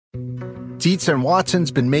Dietz and Watson's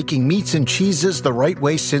been making meats and cheeses the right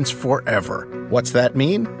way since forever. What's that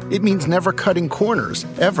mean? It means never cutting corners,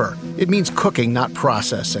 ever. It means cooking, not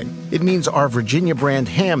processing. It means our Virginia brand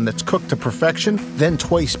ham that's cooked to perfection, then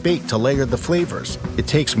twice baked to layer the flavors. It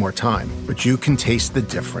takes more time, but you can taste the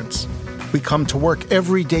difference. We come to work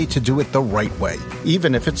every day to do it the right way,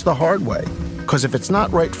 even if it's the hard way. Because if it's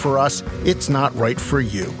not right for us, it's not right for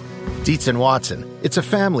you. Dietz and Watson, it's a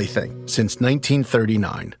family thing since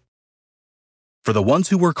 1939. For the ones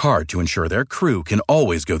who work hard to ensure their crew can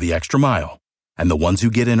always go the extra mile, and the ones who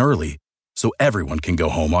get in early so everyone can go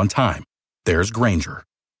home on time, there's Grainger,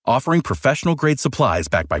 offering professional-grade supplies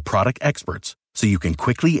backed by product experts so you can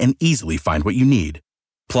quickly and easily find what you need.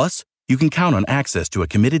 Plus, you can count on access to a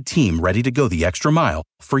committed team ready to go the extra mile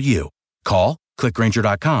for you. Call, click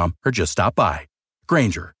Grainger.com, or just stop by.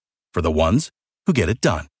 Grainger, for the ones who get it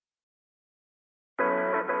done.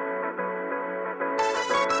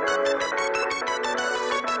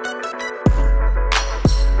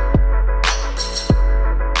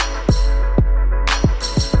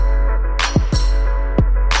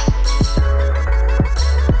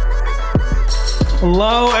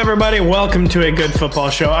 Hello, everybody. Welcome to A Good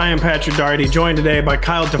Football Show. I am Patrick Daugherty, joined today by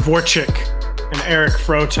Kyle Dvorchak and Eric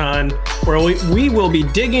Froton, where we will be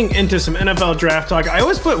digging into some NFL draft talk. I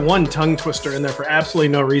always put one tongue twister in there for absolutely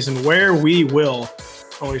no reason. Where we will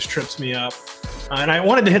always trips me up. And I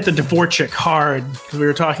wanted to hit the Dvorchak hard because we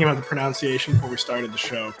were talking about the pronunciation before we started the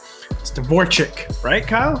show. It's Dvorchak, right,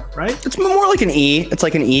 Kyle? Right? It's more like an E. It's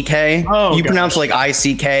like an EK. Oh, you pronounce it like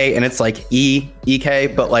ICK, and it's like EK,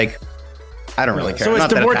 but like, I don't really care. So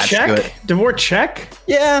it's Dvorchak? Dvorchak?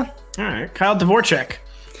 Yeah. All right. Kyle Dvorchak.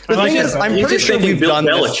 The thing is, I'm pretty sure we've done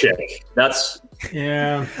Belichick. this.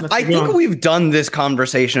 Yeah. I think we've done this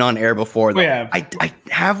conversation on air before. Though. Yeah.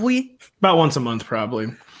 Have we? About once a month, probably.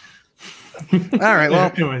 All right.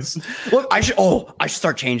 Well, anyways. Look, I should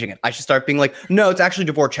start changing it. I should start being like, no, it's actually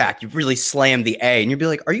Dvorchak. You really slammed the A, and you'd be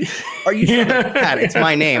like, are you sure? Pat, it's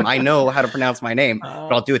my name. I know how to pronounce my name,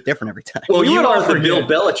 but I'll do it different every time. Well, you are the Bill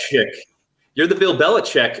Belichick. You're the Bill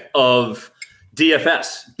Belichick of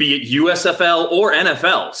DFS, be it USFL or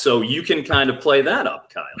NFL. So you can kind of play that up,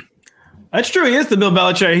 Kyle. That's true. He is the Bill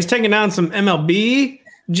Belichick. He's taking down some MLB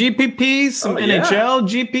GPPs, some NHL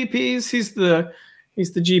GPPs. He's the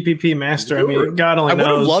GPP master. I mean, God only knows.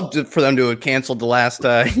 I would have loved for them to have canceled the last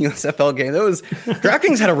USFL game.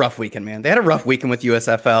 DraftKings had a rough weekend, man. They had a rough weekend with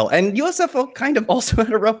USFL, and USFL kind of also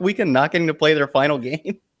had a rough weekend not getting to play their final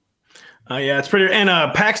game. Yeah, it's pretty. And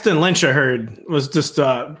Paxton Lynch, I heard, was just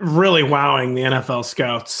really wowing the NFL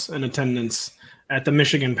scouts in attendance at the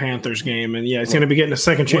Michigan Panthers game. And yeah, he's going to be getting a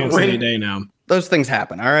second chance any day now. Those things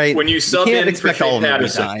happen, all right? When you sub in expect for all of them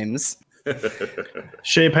Patterson. Times.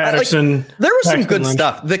 Shea Patterson. There was Paxton some good Lynch.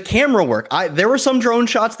 stuff. The camera work. There were some drone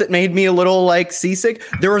shots that made me a little like seasick.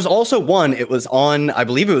 There was also one. It was on, I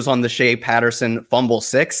believe it was on the Shea Patterson fumble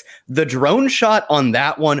 6. The drone shot on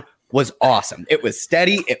that one was awesome. It was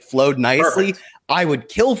steady. It flowed nicely. Perfect. I would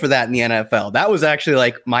kill for that in the NFL. That was actually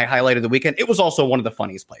like my highlight of the weekend. It was also one of the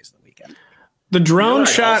funniest plays of the weekend. The drone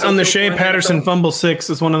shot on the Shea Patterson fumble 6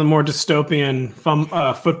 is one of the more dystopian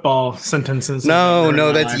football sentences.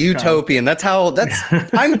 No, that's utopian. That's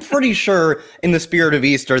I'm pretty sure in the spirit of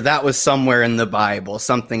Easter, that was somewhere in the Bible,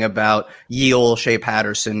 something about ye ol' Shea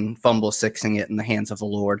Patterson fumble 6ing it in the hands of the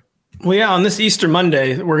Lord. Well, yeah, on this Easter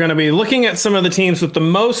Monday, we're going to be looking at some of the teams with the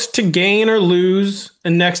most to gain or lose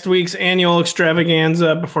in next week's annual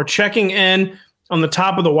extravaganza before checking in on the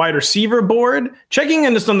top of the wide receiver board, checking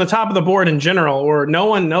in just on the top of the board in general, or no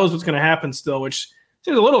one knows what's going to happen still, which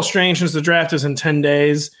seems a little strange since the draft is in 10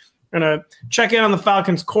 days. We're going to check in on the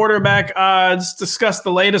Falcons quarterback odds, discuss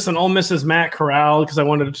the latest on Ole Miss's Matt Corral, because I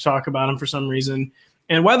wanted to talk about him for some reason,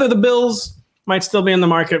 and whether the Bills might still be in the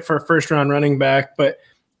market for a first-round running back. But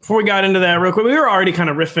before we got into that real quick, we were already kind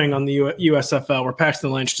of riffing on the USFL, where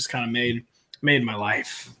Paxton Lynch just kind of made my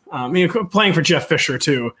life. Playing for Jeff Fisher,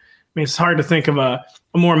 too. I mean, it's hard to think of a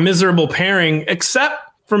more miserable pairing, except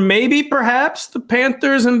for maybe perhaps the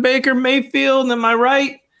Panthers and Baker Mayfield. Am I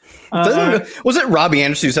right? Was it Robbie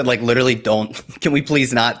Anderson who said, like, literally, can we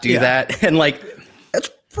please not do that? And, like, that's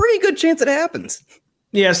a pretty good chance it happens.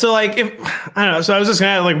 Yeah, so, like, I don't know. So I was just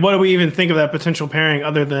going to, like, what do we even think of that potential pairing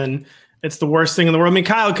other than it's the worst thing in the world? I mean,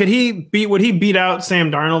 Kyle, would he beat out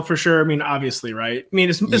Sam Darnold for sure? I mean, obviously, right? I mean,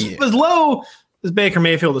 as low as Baker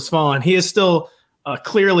Mayfield has fallen, he is still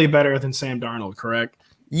clearly better than Sam Darnold, correct?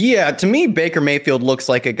 Yeah, to me, Baker Mayfield looks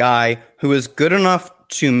like a guy who is good enough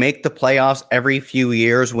to make the playoffs every few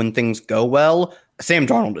years when things go well, Sam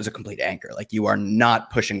Darnold is a complete anchor. Like, you are not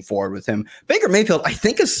pushing forward with him. Baker Mayfield, I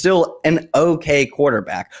think, is still an okay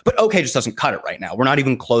quarterback, but okay just doesn't cut it right now. We're not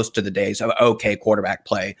even close to the days of okay quarterback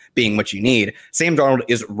play being what you need. Sam Darnold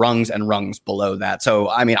is rungs and rungs below that. So,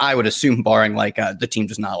 I mean, I would assume, barring like the team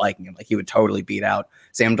just not liking him, like he would totally beat out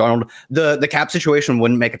Sam Darnold. The cap situation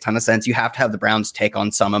wouldn't make a ton of sense. You have to have the Browns take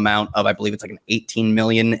on some amount of, I believe it's like an $18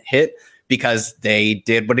 million hit, because they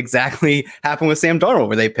did what exactly happened with Sam Darnold,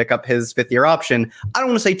 where they pick up his 5th-year option. I don't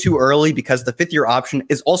want to say too early, because the 5th-year option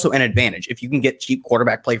is also an advantage. If you can get cheap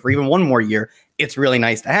quarterback play for even one more year, it's really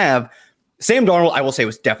nice to have. Sam Darnold, I will say,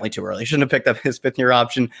 was definitely too early. Shouldn't have picked up his 5th-year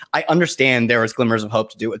option. I understand there was glimmers of hope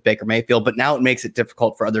to do it with Baker Mayfield, but now it makes it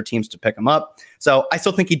difficult for other teams to pick him up. So I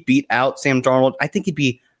still think he'd beat out Sam Darnold. I think he'd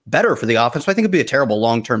be better for the offense, but I think it'd be a terrible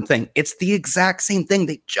long-term thing. It's the exact same thing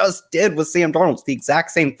they just did with Sam Darnold. It's the exact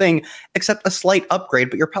same thing, except a slight upgrade,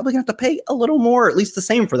 but you're probably going to have to pay a little more, or at least the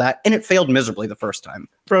same for that, and it failed miserably the first time.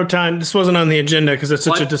 Froton, this wasn't on the agenda because it's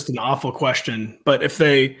just an awful question, but if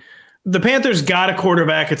the Panthers got a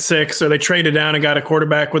quarterback at 6, or they traded down and got a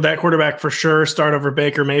quarterback, would that quarterback for sure start over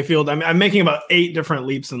Baker Mayfield? I'm making about 8 different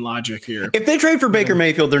leaps in logic here. If they trade for Baker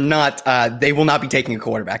Mayfield, they will not be taking a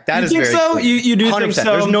quarterback. That is very so. You do 100%. Think so?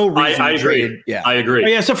 There's no reason. I agree. Yeah, I agree. Oh,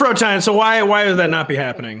 yeah. So Froton, so why would that not be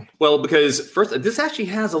happening? Well, because first, this actually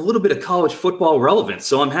has a little bit of college football relevance.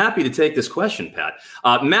 So I'm happy to take this question,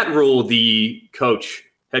 Pat. Matt Rule, the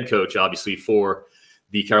head coach, obviously, for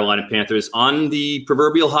the Carolina Panthers, on the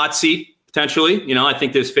proverbial hot seat, potentially. I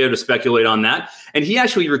think there's fair to speculate on that. And he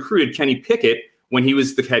actually recruited Kenny Pickett when he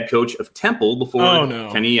was the head coach of Temple before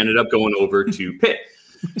Kenny ended up going over to Pitt.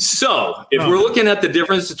 So if we're looking at the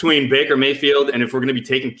difference between Baker Mayfield and if we're going to be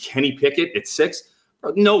taking Kenny Pickett at 6,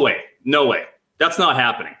 no way. That's not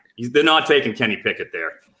happening. They're not taking Kenny Pickett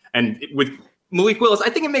there. And with Malik Willis, I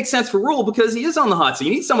think it makes sense for Rule because he is on the hot seat.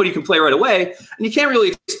 You need somebody who can play right away, and you can't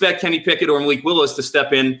really expect Kenny Pickett or Malik Willis to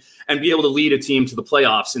step in and be able to lead a team to the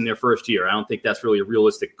playoffs in their first year. I don't think that's really a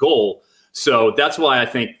realistic goal. So that's why I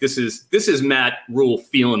think this is Matt Rule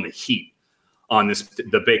feeling the heat on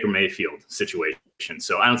the Baker Mayfield situation.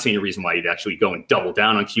 So I don't see any reason why he'd actually go and double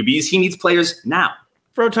down on QBs. He needs players now.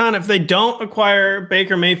 Froton, if they don't acquire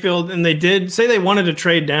Baker Mayfield and they did say they wanted to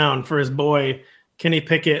trade down for his boy Kenny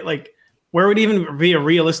Pickett, like, where would even be a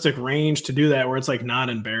realistic range to do that where it's like not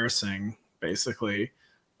embarrassing, basically?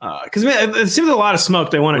 Because it seems a lot of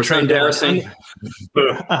smoke they want to trade embarrassing.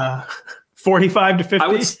 45 to 50. I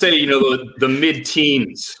would say, the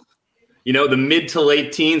mid-teens, the mid to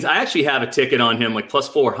late teens. I actually have a ticket on him, like plus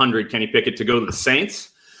 400 Kenny Pickett to go to the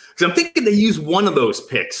Saints. Because I'm thinking they use one of those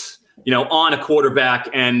picks, on a quarterback.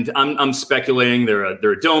 And I'm speculating they're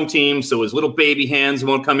a dome team, so his little baby hands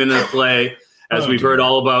won't come into play. As we've heard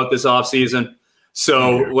all about this offseason.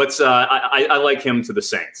 So let's I like him to the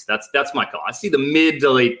Saints. That's my call. I see the mid to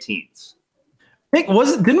late teens. I think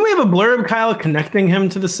didn't we have a blurb, Kyle, connecting him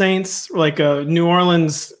to the Saints? Like a New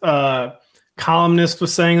Orleans columnist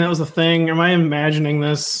was saying that was a thing. Am I imagining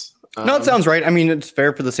this? No, it sounds right. I mean, it's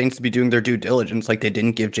fair for the Saints to be doing their due diligence. Like, they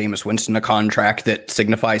didn't give Jameis Winston a contract that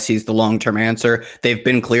signifies he's the long-term answer. They've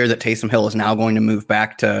been clear that Taysom Hill is now going to move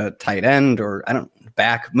back to tight end, or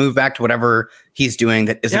move back to whatever he's doing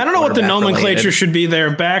that isn't. I don't know what the nomenclature should be there.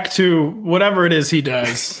 Back to whatever it is he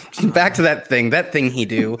does. Back to that thing he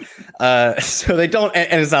do. So they don't,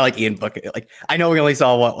 and it's not like Ian Book. Like, I know we only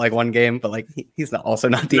saw one game, but like he's not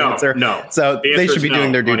the answer. No. So they should be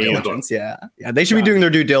doing their due diligence. Yeah. They should be doing their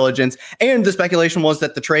due diligence. And the speculation was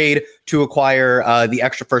that the trade to acquire the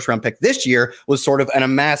extra first round pick this year was sort of an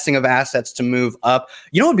amassing of assets to move up.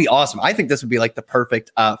 What would be awesome? I think this would be like the perfect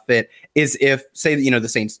fit is if, say, the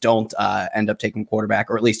Saints don't end up taking quarterback,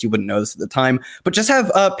 or at least you wouldn't know this at the time, but just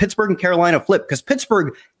have Pittsburgh and Carolina flip, because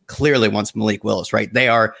Pittsburgh clearly wants Malik Willis, right? They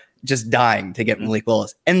are just dying to get Malik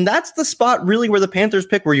Willis. And that's the spot really where the Panthers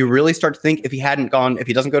pick, where you really start to think if he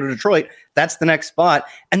doesn't go to Detroit, that's the next spot.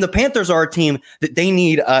 And the Panthers are a team that they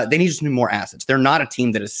need just more assets. They're not a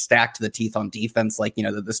team that is stacked to the teeth on defense like, the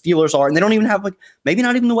Steelers are. And they don't even have maybe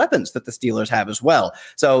not even the weapons that the Steelers have as well.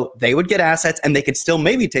 So they would get assets and they could still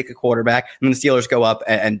maybe take a quarterback, and then the Steelers go up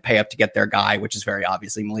and pay up to get their guy, which is very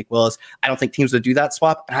obviously Malik Willis. I don't think teams would do that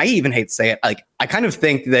swap. And I even hate to say it. I kind of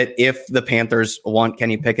think that if the Panthers want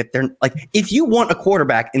Kenny Pickett, they're like, if you want a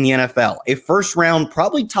quarterback in the NFL, a first round,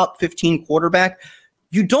 probably top 15 quarterback,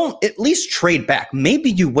 you don't at least trade back. Maybe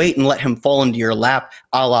you wait and let him fall into your lap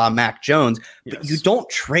a la Mac Jones, but you don't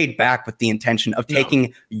trade back with the intention of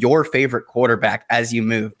taking your favorite quarterback as you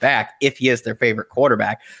move back, if he is their favorite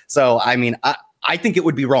quarterback. So, I mean, I think it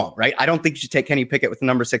would be wrong, right? I don't think you should take Kenny Pickett with the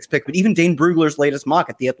number 6 pick, but even Dane Brugler's latest mock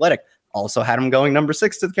at The Athletic also had him going number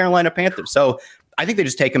 6 to the Carolina Panthers. So I think they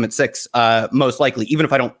just take him at 6, most likely, even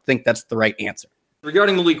if I don't think that's the right answer.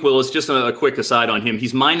 Regarding Malik Willis, just a quick aside on him.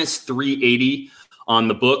 He's minus 380 on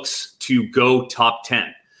the books to go top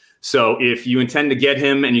 10. So if you intend to get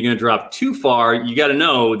him and you're going to drop too far, you got to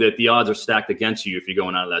know that the odds are stacked against you if you're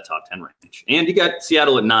going out of that top 10 range. And you got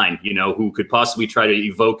Seattle at 9, who could possibly try to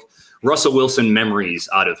evoke Russell Wilson memories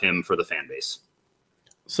out of him for the fan base.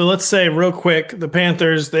 So let's say real quick, the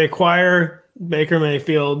Panthers, they acquire Baker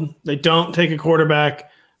Mayfield. They don't take a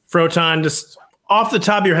quarterback. Froton, just off the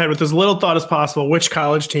top of your head, with as little thought as possible, which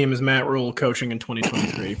college team is Matt Rule coaching in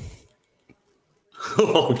 2023?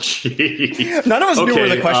 Oh, gee. None of us knew where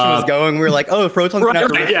the question was going. We were like, oh, Froton's going to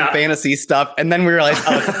have to read some fantasy stuff. And then we realized,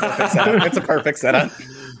 oh, it's a perfect setup. It's a perfect setup.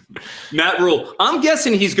 Matt Rule. I'm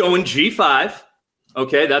guessing he's going G5.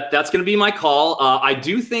 Okay, that's going to be my call. I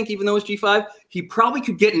do think, even though it's G5, he probably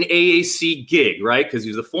could get an AAC gig, right? Because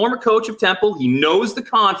he's a former coach of Temple. He knows the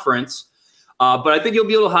conference. But I think he'll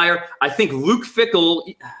be a little higher. I think Luke Fickell,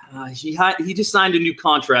 he just signed a new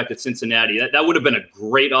contract at Cincinnati. That would have been a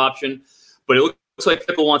great option. But it looks like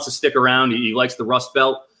Fickell wants to stick around. He likes the Rust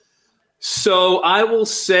Belt. So I will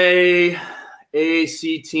say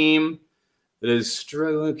AAC team that is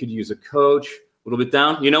struggling, could use a coach, a little bit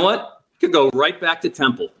down. You know what? Could go right back to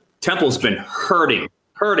Temple. Temple's been hurting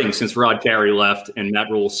since Rod Carey left and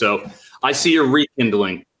Matt Rule. So I see a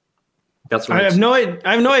rekindling. That's right. I have no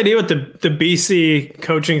idea what the BC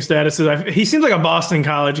coaching status is. He seems like a Boston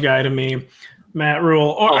College guy to me, Matt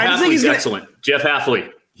Rule. I just think he's excellent. Jeff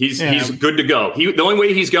Hafley. He's good to go. The only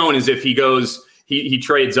way he's going is if he goes, he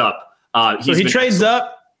trades up. So he trades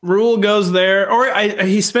up. Rule goes there, or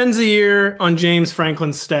he spends a year on James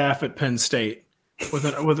Franklin's staff at Penn State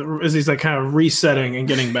as he's like kind of resetting and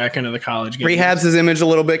getting back into the college game. Rehabs his image a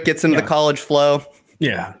little bit, gets into the college flow.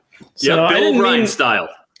 Yeah. So Bill O'Brien style.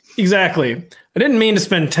 Exactly. I didn't mean to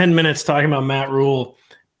spend 10 minutes talking about Matt Rule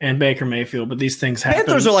and Baker Mayfield, but these things happen.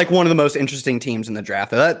 Panthers are like one of the most interesting teams in the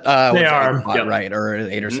draft. That they are right, or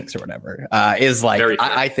 8 or 6 or whatever. Is like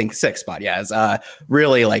I think 6 spot. Yeah, is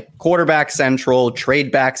really like quarterback central,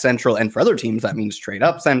 trade back central, and for other teams that means trade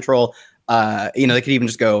up central. They could even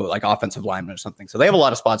just go like offensive lineman or something. So they have a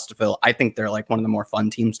lot of spots to fill. I think they're like one of the more fun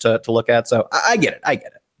teams to look at. So I get it.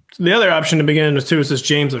 So the other option to begin with too is this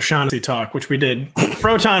James O'Shaughnessy talk, which we did.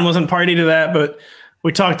 Froton wasn't party to that, but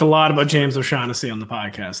we talked a lot about James O'Shaughnessy on the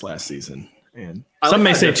podcast last season. And some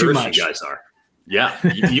may say too much. You guys are. Yeah,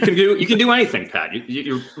 you can do anything, Pat.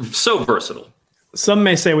 You're so versatile. Some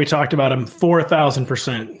may say we talked about him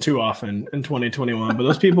 4,000% too often in 2021, but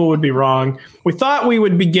those people would be wrong. We thought we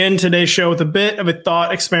would begin today's show with a bit of a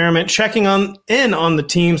thought experiment, checking in on the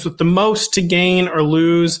teams with the most to gain or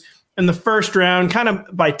lose in the first round, kind of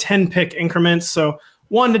by 10-pick increments. So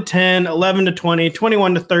 1 to 10, 11 to 20,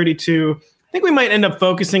 21 to 32. I think we might end up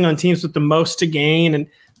focusing on teams with the most to gain. And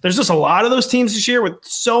there's just a lot of those teams this year with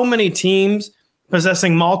so many teams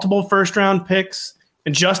possessing multiple first-round picks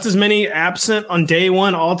and just as many absent on day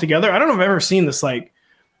one altogether. I don't know if I've ever seen this like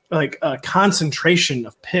a concentration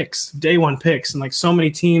of picks, day one picks, and like so many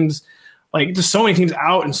teams, like just so many teams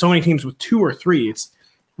out and so many teams with 2 or 3. It's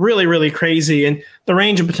really, really crazy. And the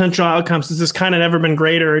range of potential outcomes has just kind of never been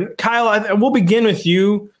greater. And Kyle, we'll begin with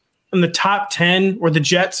you in the top 10, where the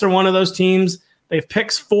Jets are one of those teams. They have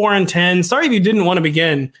picks 4 and 10. Sorry if you didn't want to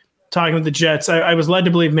begin talking with the Jets. I was led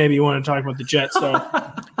to believe maybe you want to talk about the Jets. So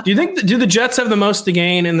do the Jets have the most to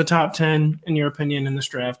gain in the top 10, in your opinion, in this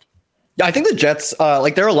draft? Yeah, I think the Jets,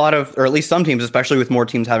 there are a lot of, or at least some teams, especially with more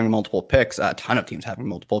teams having multiple picks, a ton of teams having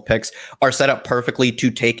multiple picks, are set up perfectly to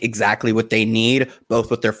take exactly what they need, both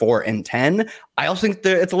with their 4 and 10. I also think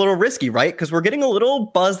that it's a little risky, right? Because we're getting a little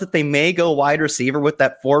buzz that they may go wide receiver with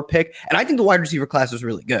that 4 pick. And I think the wide receiver class is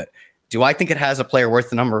really good. Do I think it has a player worth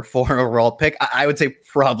the number 4 overall pick? I would say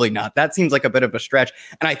probably not. That seems like a bit of a stretch.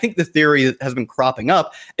 And I think the theory that has been cropping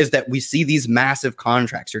up is that we see these massive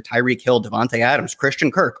contracts, your Tyreek Hill, Devontae Adams,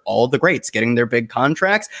 Christian Kirk, all the greats getting their big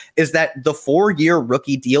contracts, is that the 4-year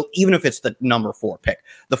rookie deal, even if it's the number 4 pick,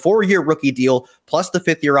 the 4-year rookie deal plus the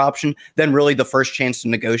 5th-year option, then really the first chance to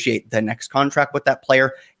negotiate the next contract with that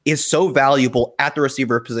player is so valuable at the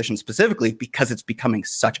receiver position specifically because it's becoming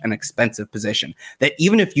such an expensive position that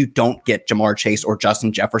even if you don't get Jamar Chase or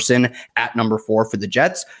Justin Jefferson at number 4 for the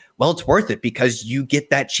Jets, well, it's worth it because you get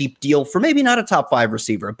that cheap deal for maybe not a top 5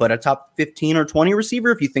 receiver, but a top 15 or 20 receiver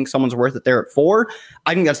if you think someone's worth it there at 4.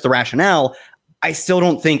 I think that's the rationale. I still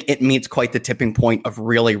don't think it meets quite the tipping point of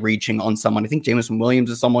really reaching on someone. I think Jameson Williams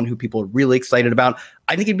is someone who people are really excited about.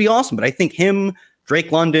 I think he'd be awesome, but I think him,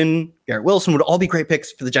 Drake London, Garrett Wilson would all be great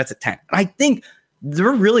picks for the Jets at 10. And I think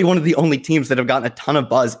they're really one of the only teams that have gotten a ton of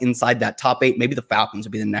buzz inside that top 8. Maybe the Falcons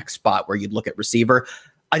would be the next spot where you'd look at receiver.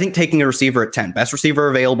 I think taking a receiver at 10, best receiver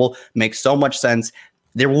available, makes so much sense.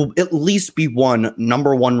 There will at least be one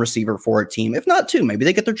number one receiver for a team, if not two. Maybe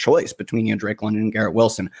they get their choice between Drake London and Garrett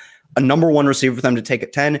Wilson. A number one receiver for them to take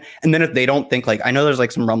at 10. And then if they don't think, like, I know there's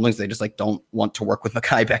like some rumblings, they just like don't want to work with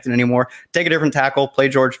Mekhi Becton anymore. Take a different tackle, play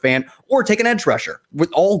George Fant, or take an edge rusher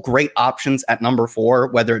with all great options at number 4,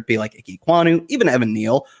 whether it be like Ike Kwanu, even Evan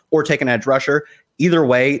Neal, or take an edge rusher. Either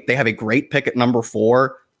way, they have a great pick at number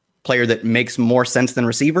 4. Player that makes more sense than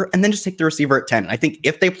receiver, and then just take the receiver at 10. I think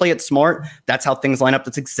if they play it smart, that's how things line up.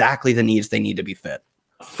 That's exactly the needs they need to be fit.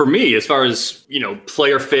 For me, as far as,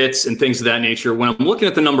 player fits and things of that nature, when I'm looking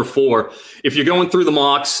at the number 4, if you're going through the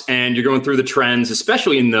mocks and you're going through the trends,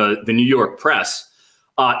 especially in the New York press,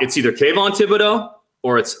 it's either Kayvon Thibodeau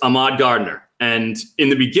or it's Ahmad Gardner. And in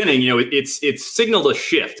the beginning, it's signaled a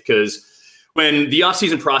shift, because when the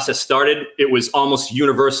offseason process started, it was almost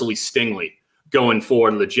universally Stingley going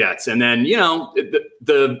forward to the Jets. And then,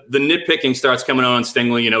 the nitpicking starts coming on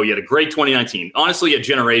Stingley. He had a great 2019. Honestly, a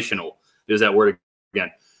generational, there's that word again.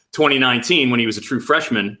 2019, when he was a true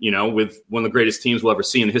freshman, with one of the greatest teams we'll ever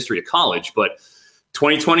see in the history of college. But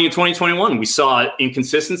 2020 and 2021, we saw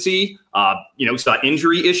inconsistency. We saw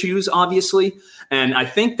injury issues, obviously. And I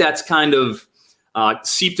think that's kind of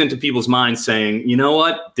seeped into people's minds, saying, you know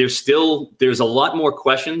what, there's a lot more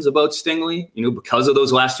questions about Stingley, because of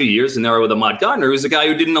those last 2 years than there are with Ahmad Gardner, who's a guy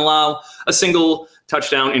who didn't allow a single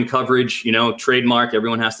touchdown in coverage, trademark.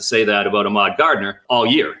 Everyone has to say that about Ahmad Gardner all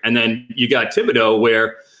year. And then you got Thibodeau,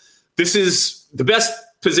 where this is the best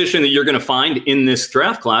position that you're going to find in this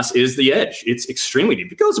draft class is the edge. It's extremely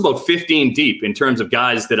deep. It goes about 15 deep in terms of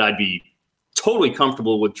guys that I'd be totally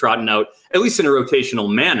comfortable with trotting out, at least in a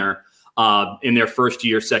rotational manner, in their first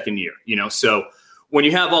year, second year, so when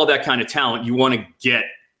you have all that kind of talent, you want to get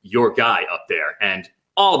your guy up there, and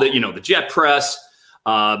all the, the jet press,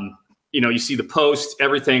 you see the Post,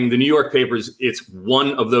 everything, the New York papers, it's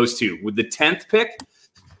one of those two. With the 10th pick,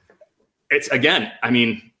 it's, again,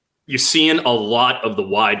 you're seeing a lot of the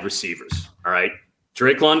wide receivers. All right.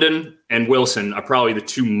 Drake London and Wilson are probably the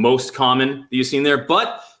two most common that you've seen there,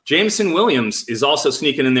 but Jameson Williams is also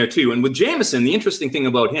sneaking in there too. And with Jameson, the interesting thing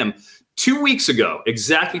about him,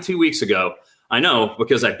 exactly 2 weeks ago, I know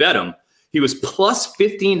because I bet him, he was plus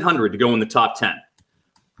 1,500 to go in the top 10.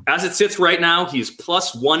 As it sits right now, he's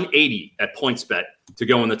plus 180 at PointsBet to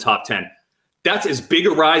go in the top 10. That's as big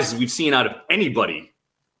a rise as we've seen out of anybody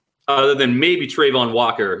other than maybe Trayvon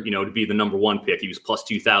Walker, to be the number 1 pick. He was plus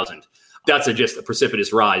 2,000. That's just a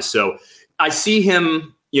precipitous rise. So I see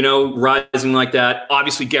him, rising like that.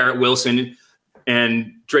 Obviously, Garrett Wilson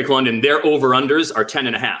and Drake London, their over-unders are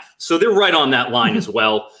 10.5. So they're right on that line as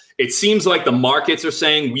well. It seems like the markets are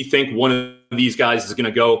saying we think one of these guys is going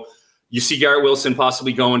to go. You see Garrett Wilson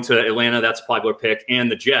possibly going to Atlanta. That's a popular pick. And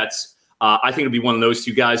the Jets. I think it'll be one of those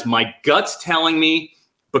two guys. My gut's telling me,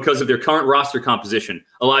 because of their current roster composition,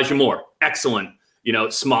 Elijah Moore, excellent,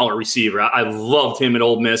 smaller receiver. I loved him at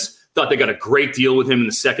Ole Miss. Thought they got a great deal with him in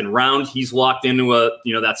the second round. He's locked into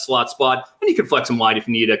that slot spot, and he can flex him wide if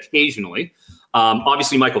need occasionally.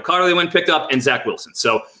 Obviously, Michael Carter they went and picked up, and Zach Wilson.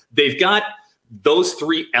 So they've got those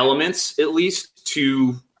 3 elements at least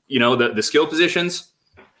to the skill positions.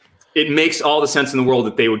 It makes all the sense in the world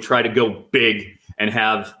that they would try to go big and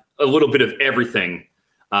have a little bit of everything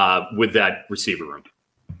with that receiver room.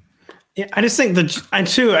 Yeah, I just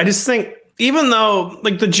think even though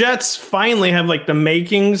like the Jets finally have like the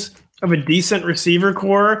makings of a decent receiver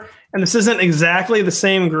core, and this isn't exactly the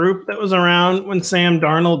same group that was around when Sam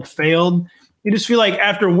Darnold failed, you just feel like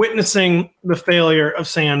after witnessing the failure of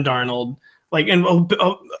Sam Darnold,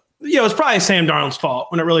 it's probably Sam Darnold's fault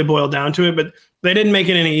when it really boiled down to it, but they didn't make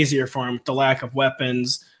it any easier for him with the lack of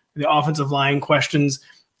weapons, the offensive line questions.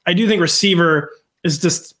 I do think receiver is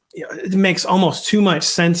just, it makes almost too much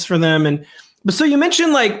sense for them. But so you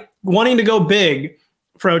mentioned like wanting to go big,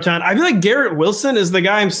 Froton. I feel like Garrett Wilson is the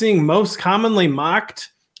guy I'm seeing most commonly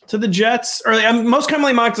mocked to the Jets, or most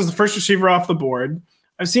commonly mocked as the first receiver off the board.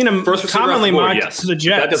 I've seen him commonly mocked to the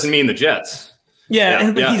Jets. That doesn't mean the Jets.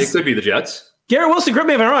 Yeah, it could be the Jets. Garrett Wilson, correct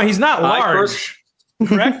me if I'm wrong, he's not large,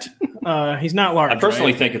 correct? He's not large. I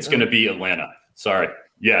personally think it's going to be Atlanta. Sorry.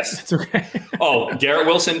 Yes. It's okay. Oh, Garrett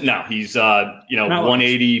Wilson? No, he's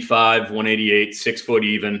 185, 188, 6 foot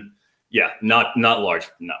even. Yeah, not large.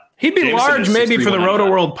 No. He'd be large maybe for the Roto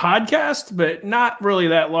World podcast, but not really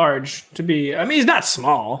that large to be. I mean, he's not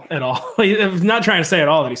small at all. I'm not trying to say at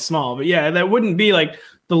all that he's small, but yeah, that wouldn't be like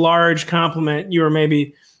the large compliment you were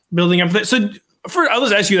maybe building up. So I'll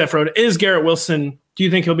just ask you that, Frodo. Is Garrett Wilson, do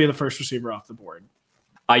you think he'll be the first receiver off the board?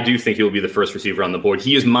 I do think he'll be the first receiver on the board.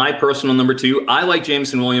 He is my personal number 2. I like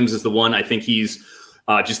Jameson Williams as the one. I think he's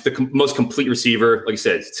Just the most complete receiver. Like I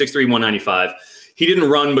said, 6'3", 195. He didn't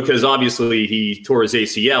run because obviously he tore his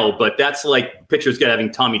ACL, but that's like pitchers get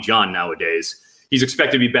having Tommy John nowadays. He's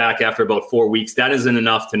expected to be back after about 4 weeks. That isn't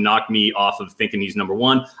enough to knock me off of thinking he's number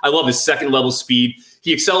one. I love his second level speed.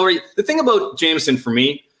 He accelerates. The thing about Jameson for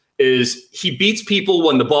me is he beats people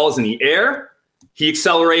when the ball is in the air. He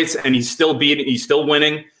accelerates and he's still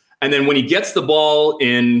winning. And then when he gets the ball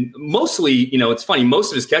in, mostly, it's funny,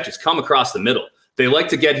 most of his catches come across the middle. They like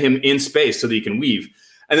to get him in space so that he can weave.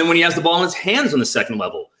 And then when he has the ball in his hands on the second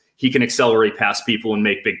level, he can accelerate past people and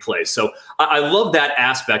make big plays. So I love that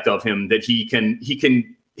aspect of him, that he can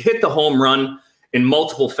hit the home run in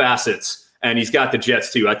multiple facets. And he's got the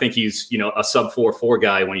Jets too. I think he's, a sub 4.4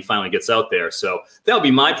 guy when he finally gets out there. So that would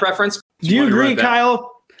be my preference. Do you agree,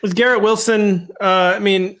 Kyle? With Garrett Wilson,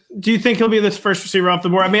 do you think he'll be this first receiver off the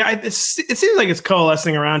board? It seems like it's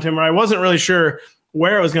coalescing around him, or I wasn't really sure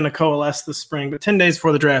where it was going to coalesce this spring, but 10 days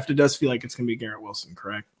before the draft, it does feel like it's going to be Garrett Wilson,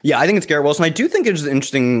 correct? Yeah, I think it's Garrett Wilson. I do think it's an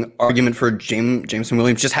interesting argument for Jameson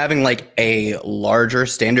Williams just having like a larger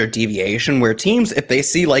standard deviation where teams, if they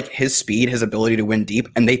see like his speed, his ability to win deep,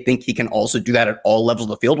 and they think he can also do that at all levels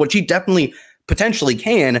of the field, which he definitely potentially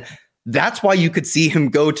can, that's why you could see him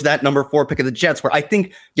go to that number 4 pick of the Jets, where I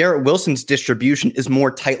think Garrett Wilson's distribution is more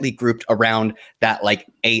tightly grouped around that like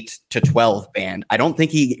 8 to 12 band. I don't think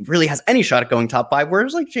he really has any shot at going top 5,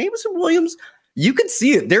 whereas like Jameson Williams, you could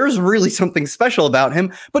see it. There's really something special about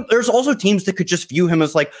him, but there's also teams that could just view him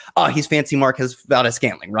as like, he's fancy Marquez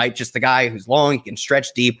Valdez-Scantling, right? Just the guy who's long, he can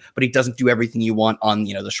stretch deep, but he doesn't do everything you want on,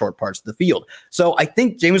 the short parts of the field. So I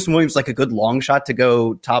think Jameson Williams is like a good long shot to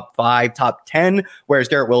go top 5, top 10, whereas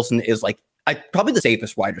Garrett Wilson is like, probably the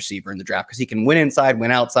safest wide receiver in the draft because he can win inside,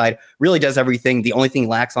 win outside, really does everything. The only thing he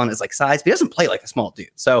lacks on is like size, but he doesn't play like a small dude.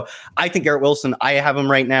 So I think Garrett Wilson, I have him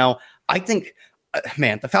right now. I think,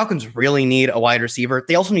 the Falcons really need a wide receiver.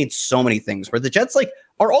 They also need so many things where the Jets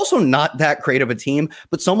are also not that great of a team,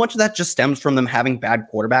 but so much of that just stems from them having bad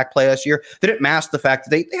quarterback play this year that it masked the fact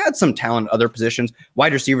that they had some talent at other positions.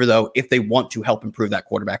 Wide receiver, though, if they want to help improve that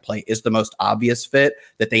quarterback play, is the most obvious fit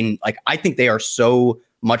that they like. I think they are so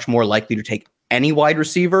much more likely to take any wide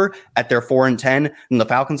receiver at their 4 and 10 than the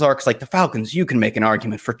Falcons are. Because like the Falcons, you can make an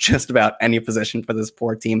argument for just about any position for this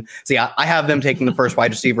poor team. So yeah, I have them taking the first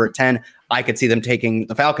wide receiver at 10. I could see them taking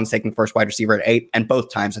the Falcons taking the first wide receiver at 8. And both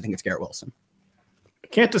times I think it's Garrett Wilson.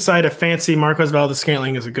 Can't decide if fancy Marquez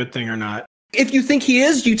Valdez-Scantling is a good thing or not. If you think he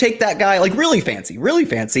is, you take that guy like really fancy. I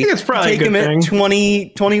think it's probably take him at 20,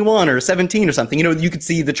 21 or 17 or something. You could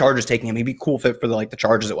see the Chargers taking him. He'd be a cool fit for the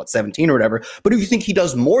Chargers at 17 or whatever. But if you think he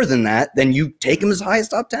does more than that, then you take him as high as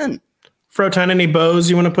top 10. Froton, any bows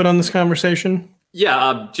you want to put on this conversation?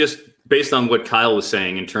 Yeah, just based on what Kyle was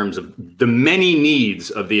saying in terms of the many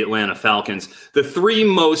needs of the Atlanta Falcons, the 3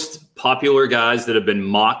 most popular guys that have been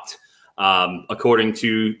mocked, according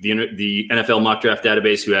to the NFL mock draft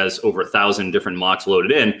database, who has over 1,000 different mocks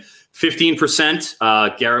loaded in,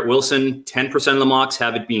 15% Garrett Wilson, 10% of the mocks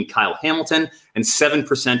have it being Kyle Hamilton, and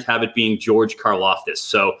 7% have it being George Karlaftis.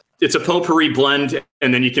 So it's a potpourri blend,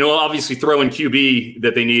 and then you can obviously throw in QB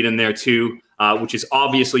that they need in there too, which is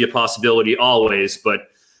obviously a possibility always, but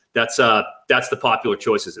that's the popular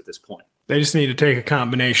choices at this point. They just need to take a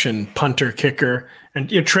combination punter, kicker, and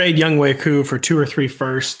trade Younghoe Koo for 2 or 3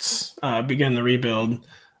 firsts, begin the rebuild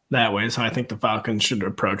that way. So I think the Falcons should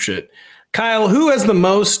approach it. Kyle, who has the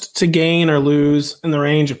most to gain or lose in the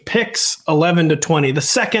range of picks 11 to 20, the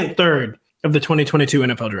second third of the 2022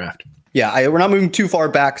 NFL draft? Yeah, we're not moving too far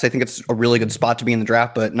back because I think it's a really good spot to be in the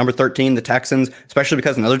draft. But number 13, the Texans, especially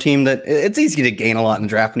because another team that it's easy to gain a lot in the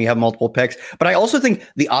draft when you have multiple picks. But I also think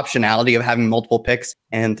the optionality of having multiple picks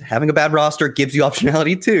and having a bad roster gives you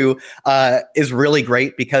optionality too, is really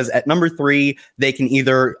great because at number 3, they can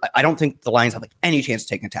either, I don't think the Lions have any chance of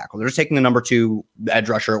taking a tackle. They're just taking the number 2 edge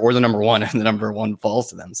rusher or the number 1, and the number 1 falls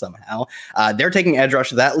to them somehow. They're taking edge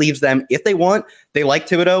rusher. That leaves them, if they want, they like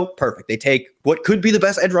Thibodeau, perfect. They take what could be the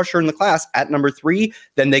best edge rusher in the class at number 3,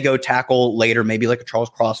 then they go tackle later, maybe like a Charles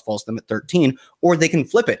Cross falls to them at 13, or they can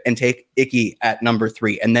flip it and take Icky at number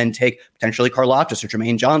 3, and then take potentially Karlaftis or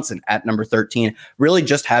Jermaine Johnson at number 13. Really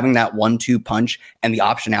just having that 1-2 punch and the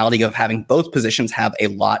optionality of having both positions have a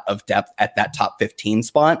lot of depth at that top 15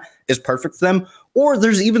 spot is perfect for them. Or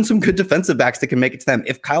there's even some good defensive backs that can make it to them.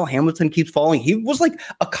 If Kyle Hamilton keeps falling, he was like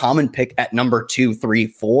a common pick at number 2, 3,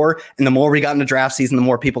 4. And the more we got into draft season, the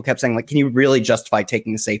more people kept saying, can you really justify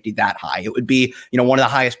taking a safety that high? It would be, one of the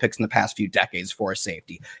highest picks in the past few decades for a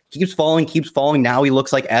safety. Keeps falling. Now he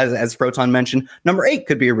looks like, as Froton mentioned, number 8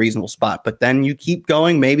 could be a reasonable spot. But then you keep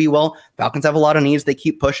going, maybe, Falcons have a lot of needs. They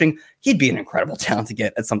keep pushing. he'd be an incredible talent to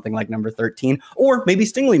get at something like number 13, or maybe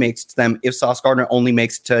Stingley makes it to them if Sauce Gardner only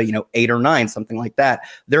makes it to, 8 or 9, something like that.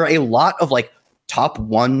 There are a lot of like top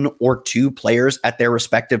 1 or 2 players at their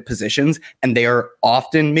respective positions, and they are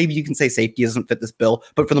often, maybe you can say safety doesn't fit this bill,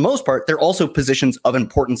 but for the most part, they're also positions of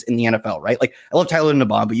importance in the NFL, right? Like, I love Tyler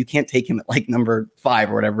Naban, but you can't take him at like number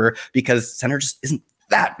 5 or whatever because center just isn't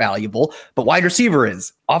that valuable, but wide receiver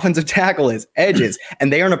is, offensive tackle is, edges,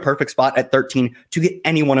 and they are in a perfect spot at 13 to get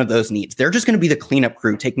any one of those needs. They're just going to be the cleanup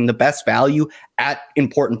crew, taking the best value at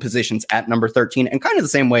important positions at number 13, and kind of the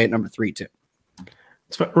same way at number 3 too.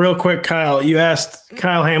 So real quick, Kyle, you asked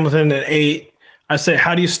Kyle Hamilton at 8. I say,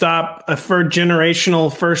 how do you stop a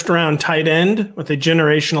generational first-round tight end with a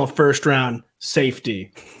generational first-round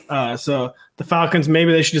safety? So the Falcons,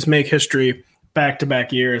 maybe they should just make history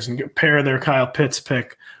back-to-back years and pair their Kyle Pitts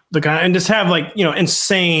pick the guy and just have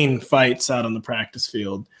insane fights out on the practice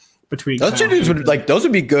field between those two dudes. Those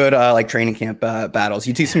would be good training camp battles.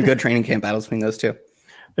 You'd see some good training camp battles between those two.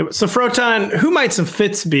 So Froton, who might some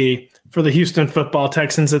fits be for the Houston Football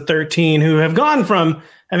Texans at 13, who have gone from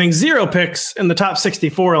having 0 picks in the top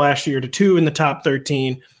 64 last year to 2 in the top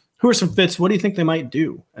 13? Who are some fits? What do you think they might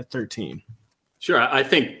do at 13? Sure. I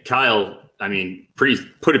think Kyle,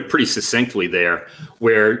 put it pretty succinctly there,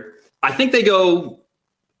 where I think they go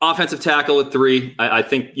offensive tackle at 3. I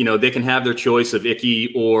think, they can have their choice of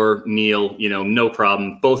Icky or Neal, no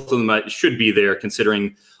problem. Both of them should be there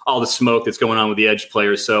considering all the smoke that's going on with the edge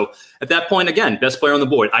players. So at that point, again, best player on the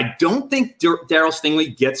board. I don't think Daryl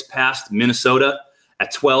Stingley gets past Minnesota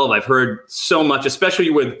at 12. I've heard so much, especially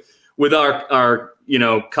with our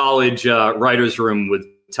college writers room with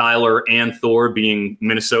Tyler and Thor being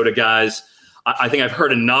Minnesota guys. I think I've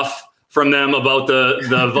heard enough from them about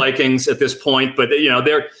the Vikings at this point, but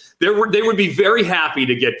they would be very happy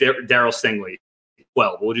to get Daryl Stingley.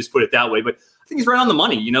 Well, we'll just put it that way, but I think he's right on the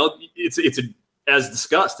money. It's as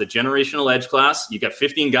discussed, a generational edge class. You got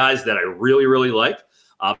 15 guys that I really, really like.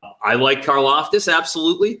 I like Karlaftis,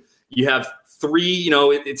 absolutely. You have 3,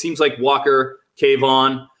 it seems like Walker,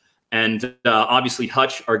 Kayvon, and obviously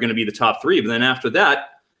Hutch are going to be the top 3. But then after that,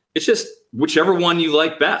 it's just whichever one you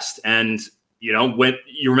like best. And, when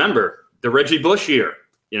you remember the Reggie Bush year,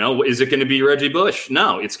 is it going to be Reggie Bush?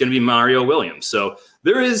 No, it's going to be Mario Williams. So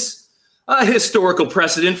there is a historical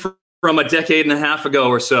precedent from a decade and a half ago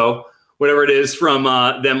or so, whatever it is, from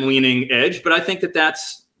them leaning edge. But I think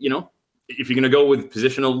that's, if you're going to go with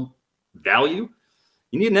positional value,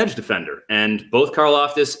 you need an edge defender. And both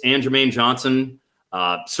Karlaftis and Jermaine Johnson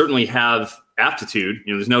certainly have aptitude.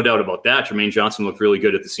 There's no doubt about that. Jermaine Johnson looked really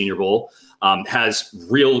good at the Senior Bowl, has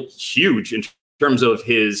real huge in terms of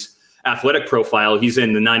his athletic profile. He's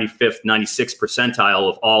in the 95th, 96th percentile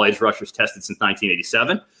of all edge rushers tested since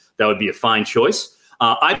 1987. That would be a fine choice.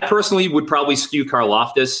 I personally would probably skew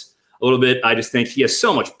Karlaftis a little bit. I just think he has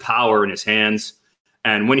so much power in his hands.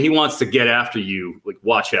 And when he wants to get after you,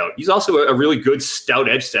 watch out. He's also a really good stout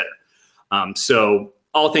edge setter. So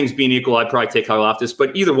all things being equal, I'd probably take Karlaftis,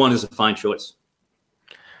 but either one is a fine choice.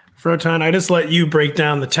 Froton, I just let you break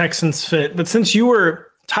down the Texans fit. But since you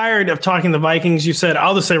were tired of talking the Vikings, you said,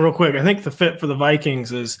 I'll just say real quick, I think the fit for the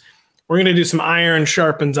Vikings is we're going to do some iron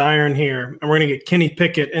sharpens iron here, and we're going to get Kenny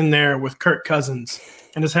Pickett in there with Kirk Cousins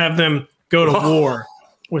and just have them go to war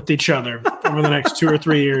with each other over the next 2 or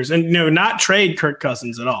 3 years. And not trade Kirk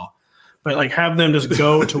Cousins at all, but have them just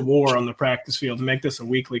go to war on the practice field and make this a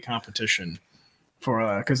weekly competition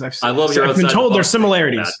for because I've been told there's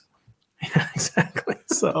similarities. Yeah, exactly.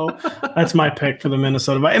 So that's my pick for the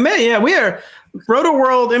Minnesota Vikings. And we are Roto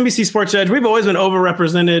World, NBC Sports Edge. We've always been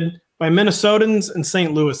overrepresented by Minnesotans and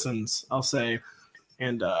St. Louisans, I'll say.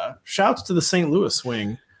 And shouts to the St. Louis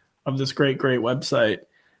wing of this great website.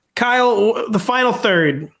 Kyle, the final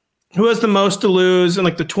third, who has the most to lose in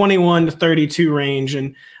the 21 to 32 range?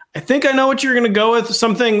 And I think I know what you're going to go with,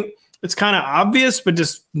 something that's kind of obvious, but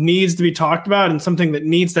just needs to be talked about and something that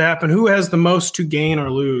needs to happen. Who has the most to gain or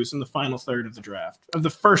lose in the final third of the draft, of the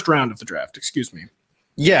first round of the draft, excuse me.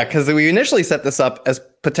 Yeah, because we initially set this up as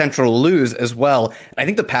potential to lose as well. I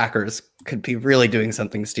think the Packers could be really doing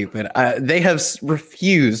something stupid. They have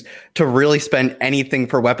refused to really spend anything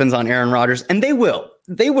for weapons on Aaron Rodgers, and they will.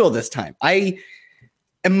 They will this time. I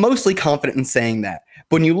am mostly confident in saying that.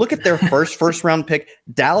 But when you look at their first round pick,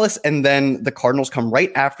 Dallas and then the Cardinals come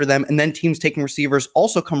right after them, and then teams taking receivers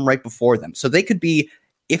also come right before them. So they could be,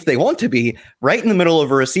 if they want to be, right in the middle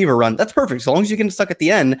of a receiver run. That's perfect. So long as you get stuck at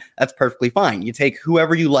the end, that's perfectly fine. You take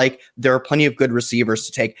whoever you like. There are plenty of good receivers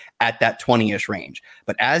to take at that 20-ish range.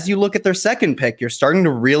 But as you look at their second pick, you're starting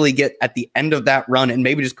to really get at the end of that run and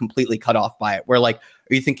maybe just completely cut off by it. Where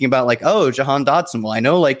Are you thinking about like, oh, Jahan Dotson? Well, I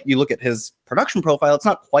know like you look at his production profile, it's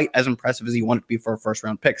not quite as impressive as you want it to be for a first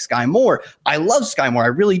round pick. Sky Moore, I love Sky Moore, I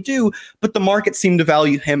really do, but the market seemed to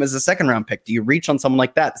value him as a second round pick. Do you reach on someone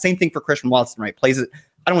like that? Same thing for Christian Watson, right? Plays it,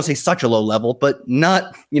 I don't want to say such a low level, but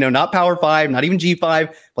not, not Power 5, not even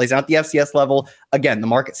G5, plays out the FCS level. Again, the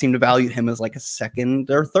market seemed to value him as like a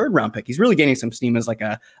second or third round pick. He's really gaining some steam as like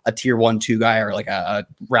a tier 1-2 guy or like a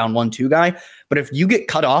round 1-2 guy. But if you get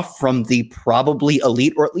cut off from the probably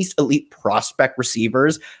elite or at least elite prospect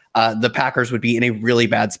receivers, the Packers would be in a really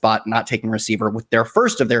bad spot not taking receiver with their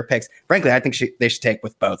first of their picks. Frankly, I think they should take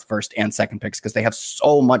with both first and second picks because they have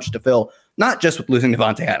so much to fill, not just with losing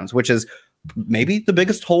Davante Adams, which is maybe the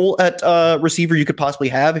biggest hole at receiver you could possibly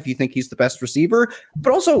have if you think he's the best receiver,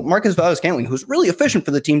 but also Marcus Valdes-Scantling, who's really efficient for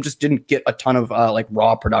the team, just didn't get a ton of like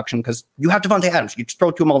raw production because you have Davante Adams. You just throw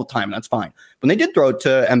it to him all the time, and that's fine. When they did throw it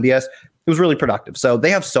to MBS, it was really productive. So they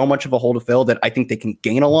have so much of a hole to fill that I think they can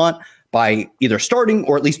gain a lot by either starting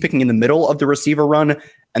or at least picking in the middle of the receiver run,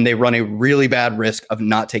 and they run a really bad risk of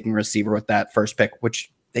not taking a receiver with that first pick,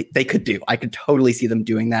 which they could do. I could totally see them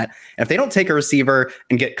doing that. And if they don't take a receiver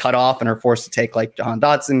and get cut off and are forced to take like Jahan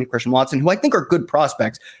Dotson, Christian Watson, who I think are good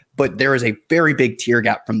prospects, but there is a very big tier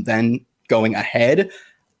gap from then going ahead.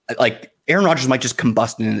 Like Aaron Rodgers might just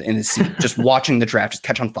combust in his seat, just watching the draft, just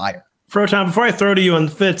catch on fire. Froton, before I throw to you on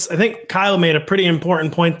Fitz, I think Kyle made a pretty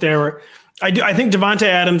important point there where I think Davante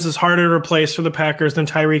Adams is harder to replace for the Packers than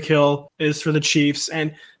Tyreek Hill is for the Chiefs.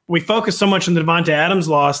 And we focus so much on the Davante Adams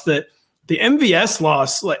loss that the MVS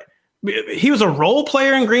loss, like he was a role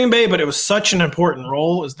player in Green Bay, but it was such an important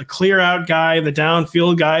role as the clear out guy, the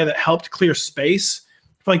downfield guy that helped clear space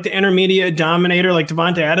for like the intermediate dominator like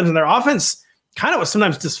Davante Adams. And their offense kind of was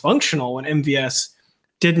sometimes dysfunctional when MVS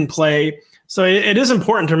didn't play. So it is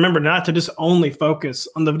important to remember not to just only focus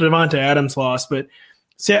on the Davante Adams loss. But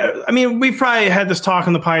see, I mean, we've probably had this talk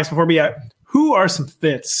on the podcast before, but yeah, who are some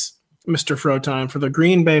fits, Mr. Froton, for the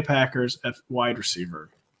Green Bay Packers at wide receiver?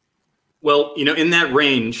 Well, in that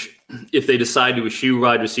range, if they decide to eschew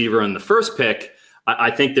wide receiver on the first pick,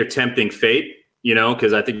 I think they're tempting fate,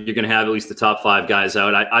 because I think you're going to have at least the top 5 guys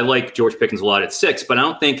out. I like George Pickens a lot at 6, but I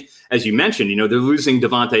don't think, as you mentioned, they're losing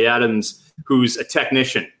Davante Adams, who's a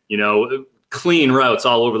technician, clean routes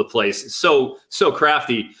all over the place. So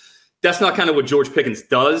crafty. That's not kind of what George Pickens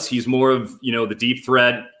does. He's more of, the deep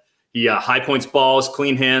threat. He high points balls,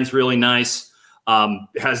 clean hands, really nice.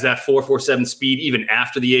 Has that 4.47 speed even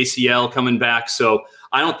after the ACL coming back. So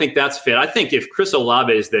I don't think that's fit. I think if Chris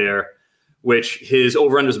Olave is there, which his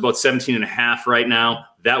over-under is about 17.5 right now,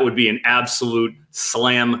 that would be an absolute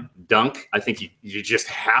slam dunk. I think you just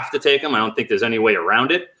have to take him. I don't think there's any way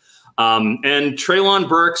around it. And Treylon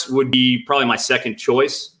Burks would be probably my second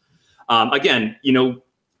choice. Again,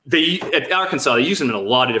 at Arkansas, they use him in a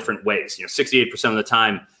lot of different ways. 68% of the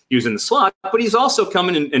time using the slot, but he's also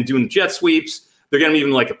coming and doing jet sweeps. They're getting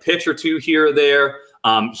even like a pitch or two here or there.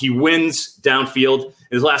 He wins downfield. In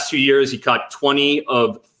his last 2 years, he caught 20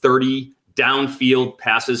 of 30 downfield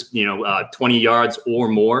passes, 20 yards or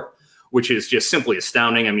more, which is just simply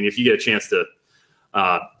astounding. I mean, if you get a chance to,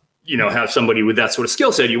 have somebody with that sort of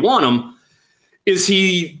skill set, you want him. Is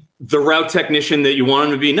he the route technician that you want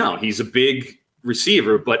him to be? No, he's a big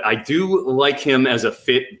receiver, but I do like him as a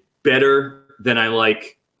fit better than I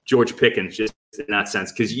like George Pickens, just in that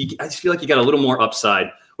sense, because I just feel like you got a little more upside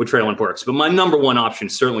with Treylon Burks. But my number one option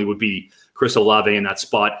certainly would be Chris Olave in that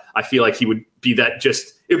spot. I feel like he would be it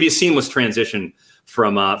would be a seamless transition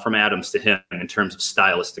from Adams to him in terms of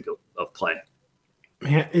stylistic of play.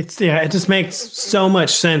 Man, it just makes so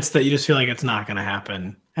much sense that you just feel like it's not going to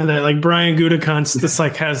happen. And that like Brian Gutekunst just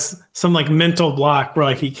like has some like mental block where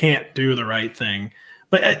like he can't do the right thing.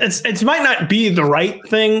 But it might not be the right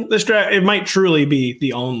thing this draft. It might truly be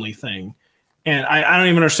the only thing. And I don't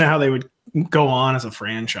even understand how they would go on as a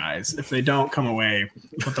franchise if they don't come away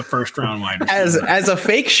with the first round wide receiver. As a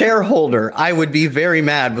fake shareholder, I would be very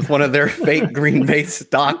mad with one of their fake Green Bay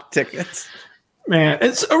stock tickets. Man,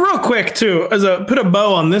 it's real quick too. Put a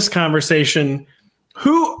bow on this conversation.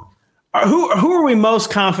 Who are we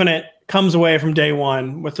most confident comes away from day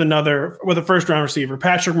one with a first round receiver,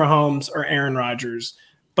 Patrick Mahomes or Aaron Rodgers?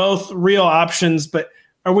 Both real options, but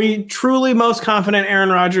are we truly most confident Aaron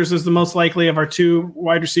Rodgers is the most likely of our 2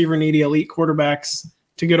 wide receiver needy elite quarterbacks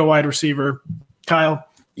to get a wide receiver? Kyle?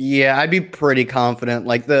 Yeah, I'd be pretty confident.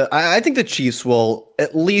 I think the Chiefs will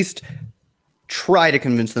at least try to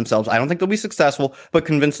convince themselves. I don't think they'll be successful, but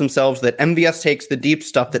convince themselves that MVS takes the deep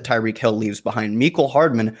stuff that Tyreek Hill leaves behind. Mecole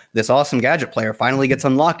Hardman, this awesome gadget player, finally gets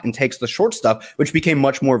unlocked and takes the short stuff, which became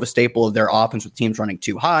much more of a staple of their offense with teams running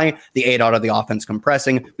too high, the 8 out of the offense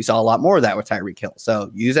compressing. We saw a lot more of that with Tyreek Hill. So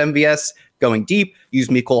use MVS, going deep, use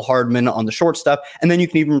Mecole Hardman on the short stuff, and then you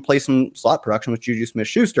can even replace some slot production with Juju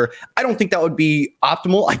Smith-Schuster. I don't think that would be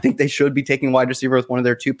optimal. I think they should be taking wide receiver with one of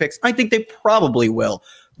their 2 picks. I think they probably will,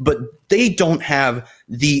 but they don't have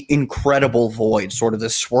the incredible void, sort of the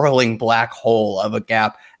swirling black hole of a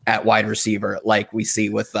gap at wide receiver like we see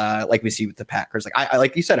with the Packers. I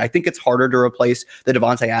like you said, I think it's harder to replace the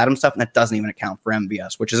Devontae Adams stuff, and that doesn't even account for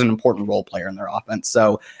MVS, which is an important role player in their offense.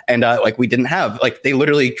 So, and we didn't have, they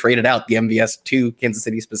literally traded out the MVS to Kansas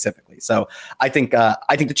City specifically. So I think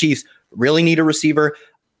the Chiefs really need a receiver.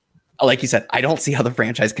 Like you said, I don't see how the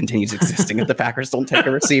franchise continues existing if the Packers don't take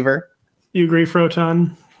a receiver. You agree,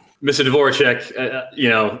 Froton? Mr.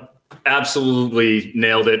 Dvorchak, absolutely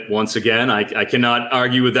nailed it once again. I cannot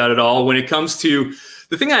argue with that at all. When it comes to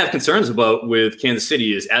the thing I have concerns about with Kansas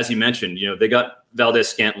City is, as you mentioned, they got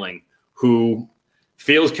Valdez-Scantling, who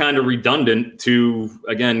feels kind of redundant to,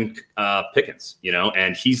 again, Pickens,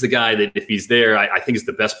 and he's the guy that if he's there, I think is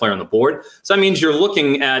the best player on the board. So that means you're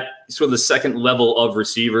looking at sort of the second level of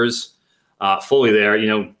receivers fully there.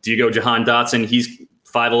 Do you go Jahan Dotson? He's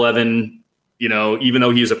 5'11", even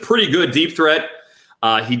though he's a pretty good deep threat.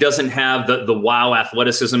 He doesn't have the wow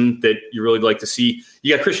athleticism that you really like to see.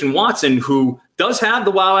 You got Christian Watson, who does have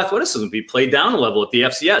the wow athleticism. He played down a level at the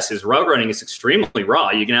FCS. His route running is extremely raw.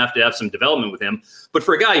 You're going to have some development with him. But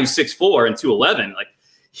for a guy who's 6'4" and 211,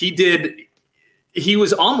 he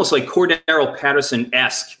was almost like Cordero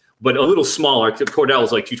Patterson-esque, but a little smaller. Cordell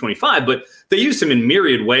was like 225, but they used him in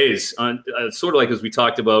myriad ways, sort of like as we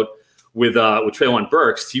talked about with Treylon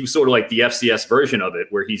Burks. He was sort of like the FCS version of it,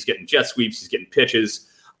 where he's getting jet sweeps, he's getting pitches,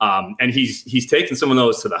 and he's taken some of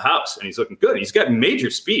those to the house, and he's looking good. He's got major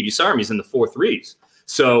speed. You saw him; he's in the 4.3s.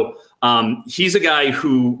 So he's a guy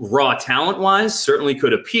who, raw talent-wise, certainly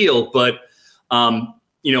could appeal, but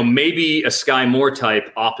maybe a Sky Moore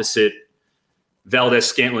type opposite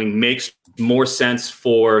Valdez-Scantling makes more sense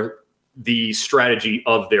for the strategy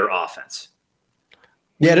of their offense.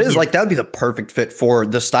 Yeah, it is. That would be the perfect fit for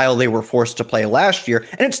the style they were forced to play last year.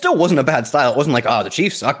 And it still wasn't a bad style. It wasn't like, the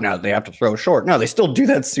Chiefs suck now, they have to throw short. No, they still do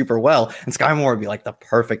that super well. And Sky Moore would be the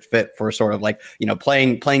perfect fit for sort of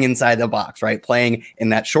playing inside the box, right? Playing in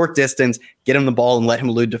that short distance, get him the ball and let him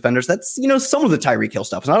elude defenders. That's, some of the Tyreek Hill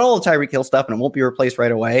stuff. It's not all the Tyreek Hill stuff, and it won't be replaced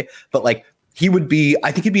right away. But I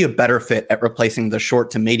think he'd be a better fit at replacing the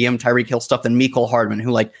short to medium Tyreek Hill stuff than Mecole Hardman,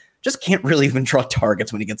 who just can't really even draw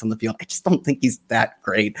targets when he gets on the field. I just don't think he's that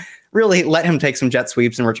great. Really, let him take some jet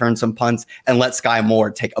sweeps and return some punts, and let Sky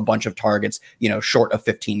Moore take a bunch of targets, short of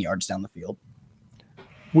 15 yards down the field.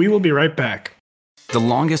 We will be right back. The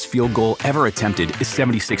longest field goal ever attempted is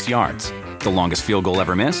 76 yards. The longest field goal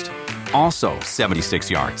ever missed? Also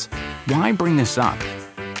 76 yards. Why bring this up?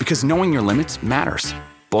 Because knowing your limits matters,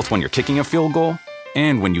 both when you're kicking a field goal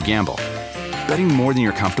and when you gamble. Betting more than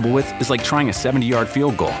you're comfortable with is like trying a 70-yard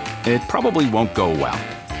field goal. It probably won't go well.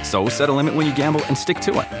 So set a limit when you gamble and stick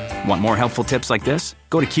to it. Want more helpful tips like this?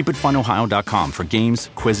 Go to keepitfunohio.com for games,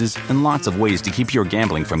 quizzes, and lots of ways to keep your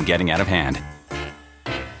gambling from getting out of hand.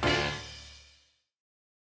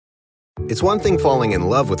 It's one thing falling in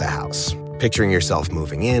love with a house, picturing yourself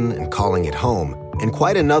moving in and calling it home, and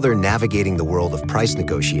quite another navigating the world of price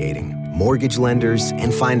negotiating, mortgage lenders,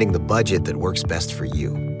 and finding the budget that works best for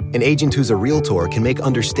you. An agent who's a Realtor can make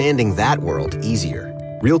understanding that world easier.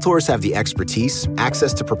 Realtors have the expertise,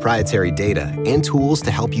 access to proprietary data, and tools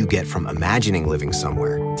to help you get from imagining living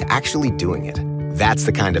somewhere to actually doing it. That's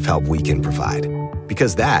the kind of help we can provide.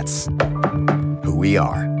 Because that's who we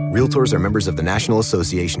are. Realtors are members of the National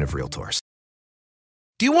Association of Realtors.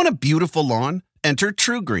 Do you want a beautiful lawn? Enter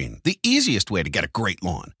TruGreen, the easiest way to get a great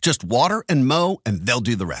lawn. Just water and mow, and they'll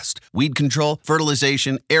do the rest. Weed control,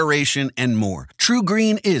 fertilization, aeration, and more.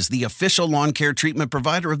 TruGreen is the official lawn care treatment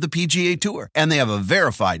provider of the PGA Tour, and they have a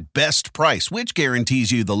verified best price, which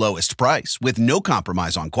guarantees you the lowest price with no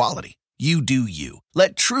compromise on quality. You do you.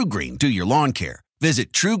 Let TruGreen do your lawn care.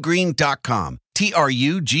 Visit TruGreen.com,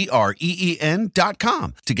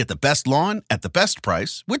 TruGreen.com, to get the best lawn at the best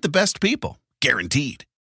price with the best people. Guaranteed.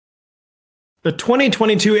 The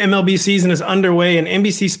 2022 MLB season is underway, and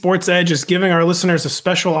NBC Sports Edge is giving our listeners a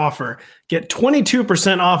special offer. Get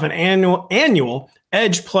 22% off an annual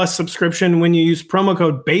Edge Plus subscription when you use promo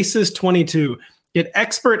code BASES22. Get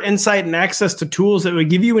expert insight and access to tools that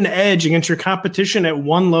would give you an edge against your competition at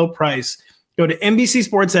one low price. Go to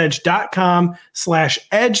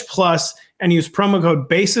NBCSportsEdge.com/Edge Plus and use promo code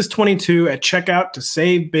BASES22 at checkout to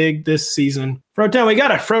save big this season. Froton, we got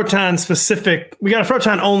a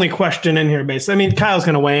Froton only question in here, basically. I mean, Kyle's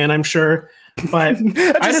going to weigh in, I'm sure, but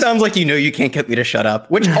that just sounds like you can't get me to shut up,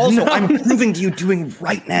 which also I'm proving to you doing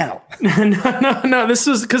right now. No. This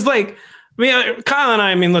was because Kyle and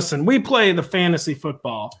I mean, listen, we play the fantasy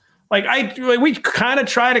football. We kind of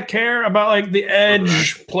try to care about like the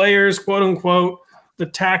edge players, quote unquote, the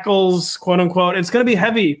tackles, quote unquote. It's going to be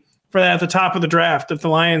heavy for that at the top of the draft if the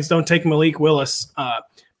Lions don't take Malik Willis.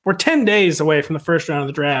 We're 10 days away from the first round of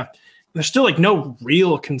the draft. There's still like no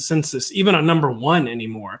real consensus, even on number 1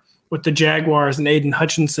 anymore, with the Jaguars and Aiden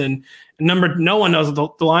Hutchinson. And no one knows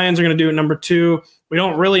what the Lions are going to do at number 2. We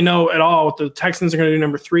don't really know at all what the Texans are going to do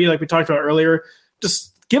number 3, like we talked about earlier.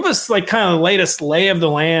 Just give us like kind of the latest lay of the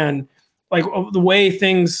land, like the way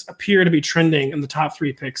things appear to be trending in the top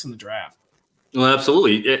 3 picks in the draft. Well,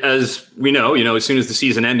 absolutely. As we know, as soon as the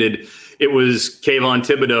season ended, it was Kayvon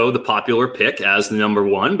Thibodeau, the popular pick, as the number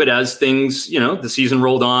 1. But as things, the season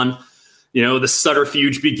rolled on, the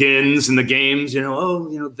subterfuge begins in the games,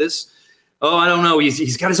 I don't know.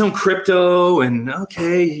 He's got his own crypto, and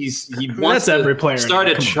okay, he wants to start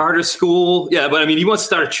a charter school. Yeah, but I mean, he wants to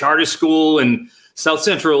start a charter school in South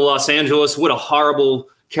Central Los Angeles. What a horrible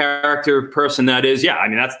character person that is. Yeah, I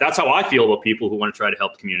mean, that's how I feel about people who want to try to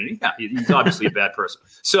help the community. Yeah, he's obviously a bad person.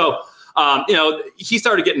 So, he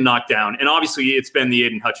started getting knocked down, and obviously it's been the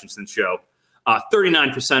Aiden Hutchinson show.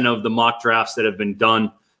 39% of the mock drafts that have been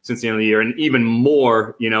done since the end of the year, and even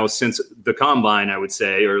more, since the Combine, I would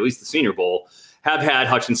say, or at least the Senior Bowl, have had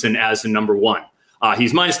Hutchinson as the number 1.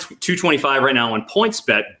 He's minus 225 right now on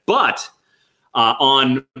PointsBet, but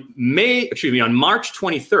on March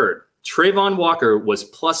 23rd, Trayvon Walker was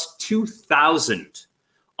plus 2,000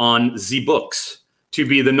 on ZBooks to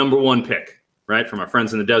be the number 1 pick, right, from our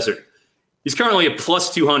friends in the desert. He's currently a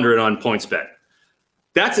plus 200 on PointsBet.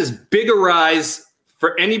 That's as big a rise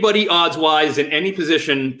for anybody odds-wise in any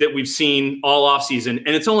position that we've seen all offseason,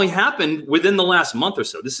 and it's only happened within the last month or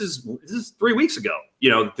so. This is 3 weeks ago,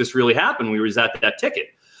 this really happened. We was at that ticket.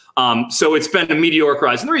 So it's been a meteoric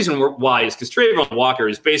rise. And the reason why is because Trayvon Walker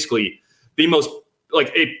is basically the most,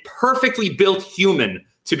 like, a perfectly built human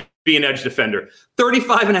to be an edge defender.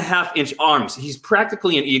 35.5-inch arms. He's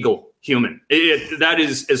practically an eagle human. That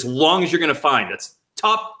is as long as you're going to find. That's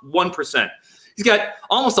top 1%. He's got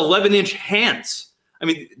almost 11-inch hands. I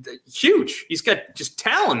mean, huge. He's got just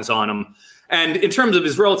talons on him. And in terms of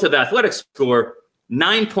his relative athletic score,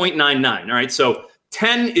 9.99. All right. So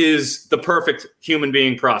 10 is the perfect human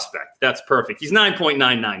being prospect. That's perfect. He's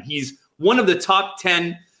 9.99. He's one of the top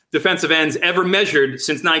 10 defensive ends ever measured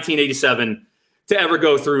since 1987 to ever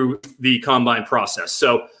go through the combine process.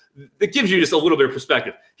 So it gives you just a little bit of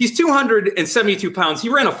perspective. He's 272 pounds. He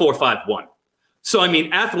ran a 4.51. So, I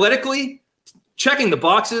mean, athletically, checking the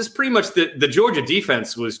boxes, pretty much the Georgia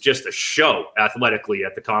defense was just a show athletically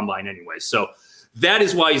at the combine anyway. So that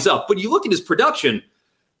is why he's up. But you look at his production,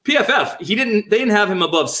 PFF, they didn't have him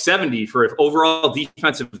above 70 for overall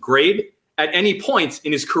defensive grade at any point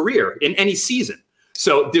in his career, in any season.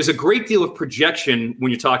 So there's a great deal of projection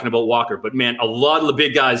when you're talking about Walker. But man, a lot of the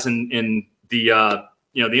big guys in the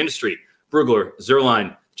industry, Brugler,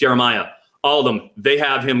 Zerline, Jeremiah, all of them, they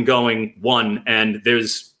have him going 1. And they're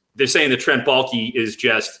saying that Trent Baalke is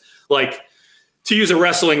just like, to use a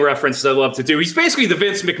wrestling reference I love to do, he's basically the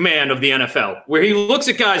Vince McMahon of the NFL, where he looks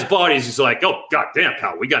at guys' bodies, he's like, oh, goddamn,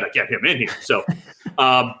 pal, we got to get him in here. So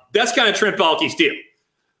that's kind of Trent Baalke's deal.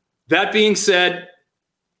 That being said,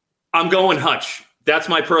 I'm going Hutch. That's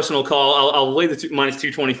my personal call. I'll lay the minus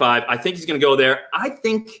 225. I think he's going to go there.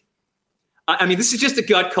 I mean, this is just a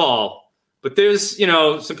gut call, but there's,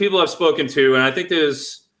 some people I've spoken to, and I think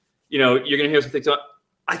there's, you're going to hear some things.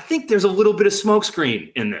 I think there's a little bit of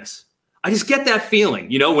smokescreen in this. I just get that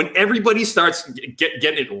feeling, when everybody starts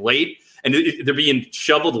getting it late and they're being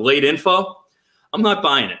shoveled late info. I'm not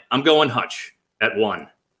buying it. I'm going Hutch at 1.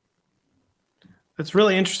 That's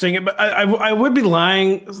really interesting. But I would be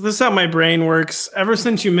lying. This is how my brain works. Ever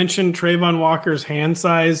since you mentioned Trayvon Walker's hand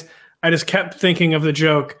size, I just kept thinking of the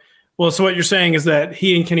joke. Well, so what you're saying is that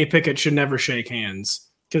he and Kenny Pickett should never shake hands,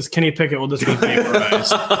 because Kenny Pickett will just be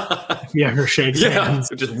vaporized if he ever shakes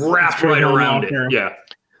hands. Just wrapped right around it. Yeah.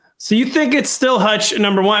 So you think it's still Hutch at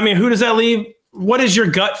number 1? I mean, who does that leave? What is your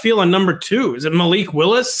gut feel on number 2? Is it Malik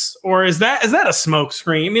Willis, or is that a smoke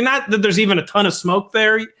screen? I mean, not that there's even a ton of smoke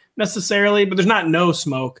there necessarily, but there's not no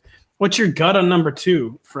smoke. What's your gut on number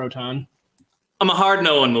 2, Froton? I'm a hard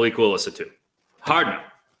no on Malik Willis at 2. Hard no.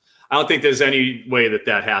 I don't think there's any way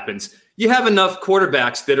that happens. You have enough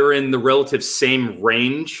quarterbacks that are in the relative same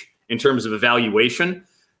range in terms of evaluation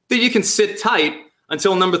that you can sit tight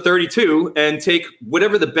until number 32 and take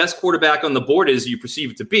whatever the best quarterback on the board is you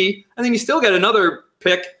perceive it to be. And then you still get another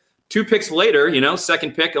pick, 2 picks later,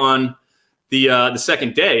 second pick on the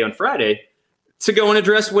second day on Friday to go and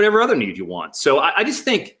address whatever other need you want. So I just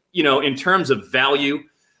think, in terms of value,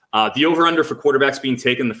 The over-under for quarterbacks being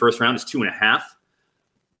taken in the first round is 2.5.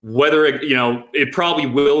 Whether it probably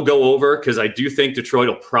will go over, because I do think Detroit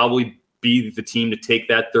will probably be the team to take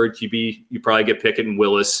that third QB. You probably get Pickett and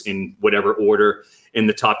Willis in whatever order in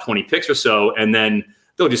the top 20 picks or so, and then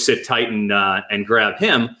they'll just sit tight and grab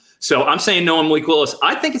him. So I'm saying no on Malik Willis.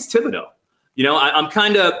 I think it's Thibodeau.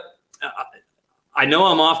 I know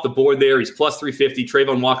I'm off the board there. He's plus 350.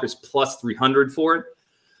 Trayvon Walker's plus 300 for it.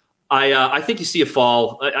 I think you see a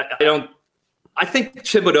fall. I think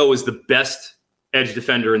Thibodeau is the best edge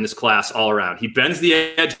defender in this class all around. He bends the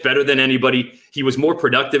edge better than anybody. He was more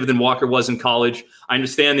productive than Walker was in college. I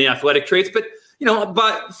understand the athletic traits, but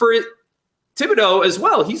for Thibodeau as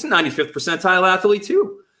well, he's a 95th percentile athlete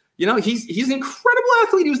too. He's an incredible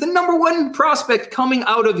athlete. He was the number one prospect coming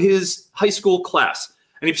out of his high school class.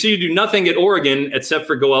 And if you do nothing at Oregon except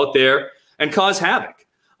for go out there and cause havoc.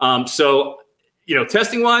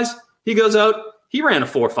 Testing wise, he goes out, he ran a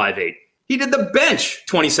 4.58. He did the bench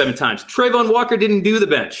 27 times. Trayvon Walker didn't do the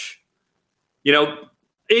bench.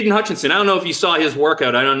 Aiden Hutchinson, I don't know if you saw his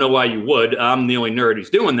workout. I don't know why you would. I'm the only nerd who's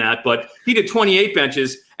doing that. But he did 28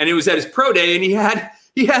 benches, and it was at his pro day, and he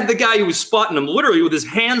had the guy who was spotting him literally with his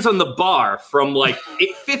hands on the bar from like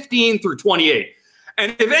 15 through 28.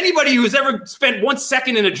 And if anybody who's ever spent 1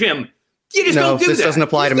 second in a gym, you just don't do that. This doesn't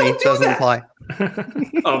apply to me. It doesn't apply.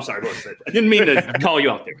 Oh, I'm sorry. I didn't mean to call you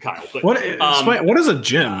out there, Kyle. But, what is a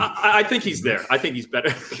gym? I think he's there. I think he's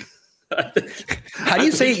better. How do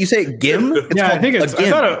you say it? You say it gim? I think it's.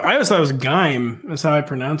 I always thought it was Gime. That's how I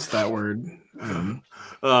pronounced that word.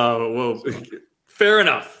 Well, fair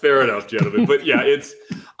enough, gentlemen. But yeah, it's.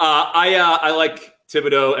 I like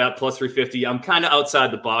Thibodeau at plus 350. I'm kind of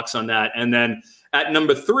outside the box on that. And then at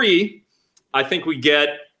number 3, I think we get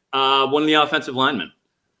one of the offensive linemen.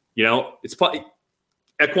 It's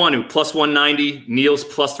Ekwonu plus 190, Neal's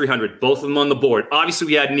plus 300, both of them on the board. Obviously,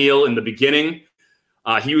 we had Neal in the beginning.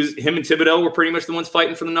 Him and Thibodeau were pretty much the ones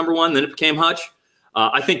fighting for the number 1. Then it became Hutch.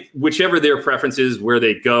 I think whichever their preference is, where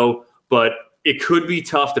they go, but it could be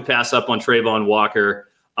tough to pass up on Trayvon Walker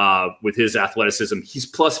with his athleticism. He's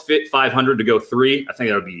plus 500 to go 3. I think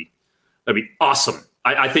that'd be awesome.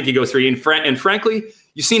 I think he goes 3. And frankly,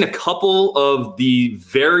 you've seen a couple of the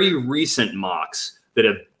very recent mocks that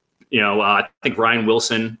have, I think Ryan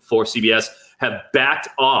Wilson for CBS have backed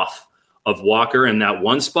off of Walker in that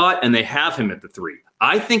 1 spot, and they have him at the 3.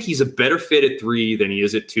 I think he's a better fit at 3 than he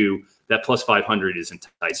is at 2. That plus 500 is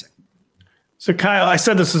enticing. So Kyle, I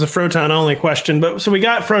said this is a Froton only question, but so we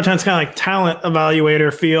got Froton's kind of like talent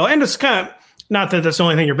evaluator feel, and it's kind of not that that's the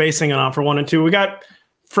only thing you're basing it on for 1 and 2. We got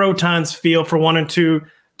Froton's feel for 1 and 2.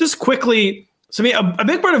 Just quickly, so a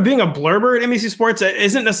big part of being a blurber at NBC Sports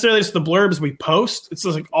isn't necessarily just the blurbs we post. It's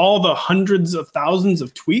just like all the hundreds of thousands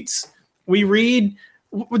of tweets we read.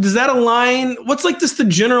 Does that align? What's like just the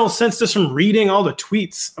general sense just from reading all the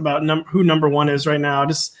tweets about who number 1 is right now?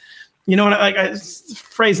 Just, I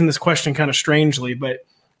phrasing this question kind of strangely, but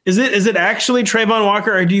is it actually Trayvon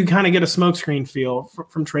Walker, or do you kind of get a smokescreen feel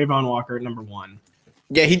from Trayvon Walker at number 1?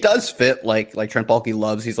 Yeah, he does fit like Trent Baalke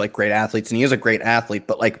loves. He's like great athletes, and he is a great athlete,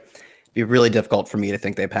 but like it'd be really difficult for me to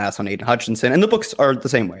think they pass on Aiden Hutchinson. And the books are the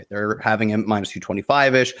same way. They're having him minus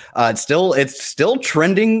 225-ish. It's still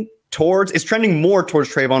trending more towards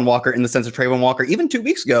Trayvon Walker, in the sense of Trayvon Walker, even 2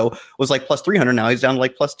 weeks ago, was like plus 300. Now he's down to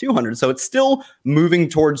like plus 200. So it's still moving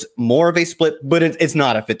towards more of a split, but it's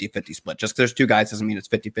not a 50-50 split. Just because there's 2 guys doesn't mean it's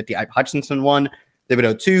 50-50. Hutchinson 1,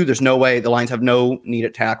 Thibodeau 2. There's no way. The Lions have no need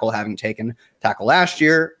at tackle, having taken tackle last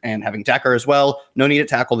year and having Decker as well. No need at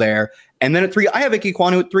tackle there. And then at 3, I have Ike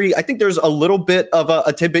Ekwonu at 3. I think there's a little bit of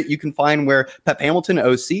a tidbit you can find where Pep Hamilton,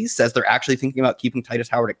 OC, says they're actually thinking about keeping Titus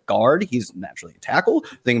Howard at guard. He's naturally a tackle.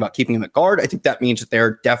 Thinking about keeping him at guard. I think that means that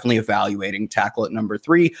they're definitely evaluating tackle at number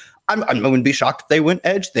 3. I wouldn't be shocked if they went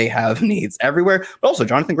edge. They have needs everywhere. But also,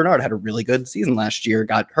 Jonathan Grenard had a really good season last year.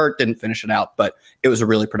 Got hurt, didn't finish it out, but it was a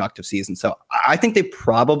really productive season. So I think they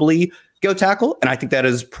probably go tackle, and I think that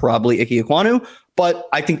is probably Ike Ekwonu. But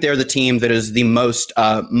I think they're the team that is the most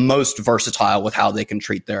versatile with how they can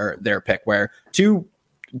treat their pick, where 2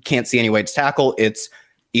 can't see any way to tackle. It's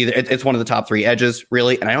one of the top 3 edges,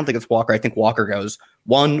 really. And I don't think it's Walker. I think Walker goes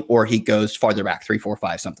 1, or he goes farther back, 3, 4,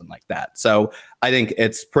 5, something like that. So I think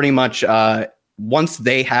it's pretty much once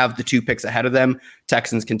they have the 2 picks ahead of them,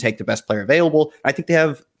 Texans can take the best player available. I think they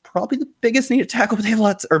have probably the biggest need to tackle, but they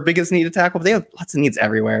have biggest need to tackle, but they have lots of needs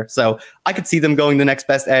everywhere. So I could see them going the next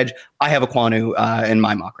best edge. I have Ekwonu in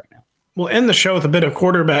my mock right now. We'll end the show with a bit of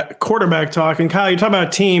quarterback talk. And Kyle, you talk about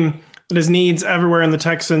a team that has needs everywhere in the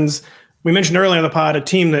Texans. We mentioned earlier in the pod, a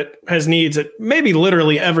team that has needs at maybe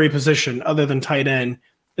literally every position other than tight end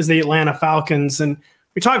is the Atlanta Falcons. And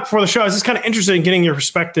we talked before the show. I was just kind of interested in getting your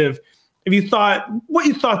perspective. If you thought what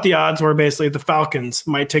you thought the odds were, basically the Falcons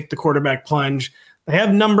might take the quarterback plunge. They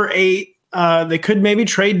have number 8. They could maybe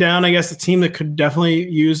trade down. I guess a team that could definitely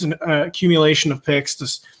use an accumulation of picks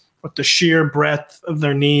just with the sheer breadth of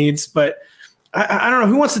their needs. But I don't know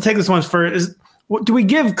who wants to take this one first. Do we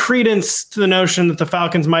give credence to the notion that the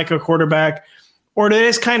Falcons might go quarterback, or do they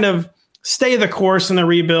just kind of stay the course in the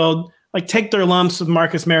rebuild, like take their lumps with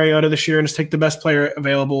Marcus Mariota this year and just take the best player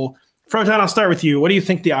available? Froton, I'll start with you. What do you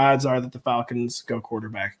think the odds are that the Falcons go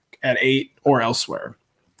quarterback at 8 or elsewhere?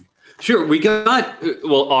 Sure, we got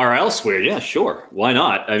or elsewhere. Yeah, sure. Why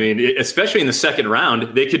not? I mean, especially in the second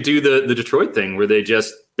round, they could do the Detroit thing where they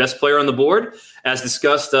just best player on the board, as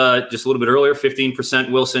discussed just a little bit earlier.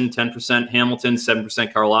 15% Wilson, 10% Hamilton,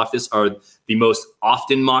 7% Karlaftis are the most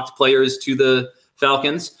often mocked players to the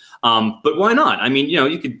Falcons. But why not? I mean,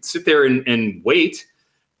 you could sit there and wait,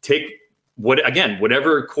 take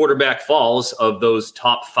whatever quarterback falls of those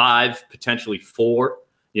top 5, potentially 4.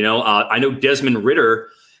 I know Desmond Ridder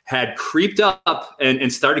had creeped up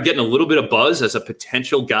and started getting a little bit of buzz as a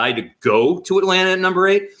potential guy to go to Atlanta at number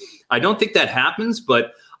 8. I don't think that happens,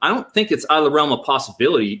 but I don't think it's out of the realm of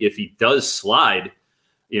possibility if he does slide,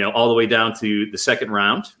 all the way down to the second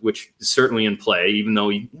round, which is certainly in play, even though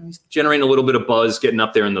he's generating a little bit of buzz getting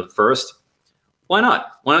up there in the first. Why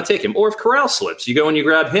not? Why not take him? Or if Corral slips, you go and you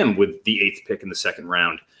grab him with the 8th pick in the second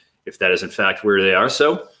round, if that is in fact where they are.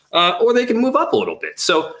 So, or they can move up a little bit.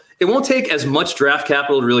 So it won't take as much draft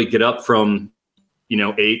capital to really get up from,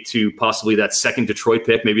 8 to possibly that second Detroit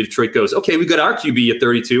pick. Maybe Detroit goes, okay, we got our QB at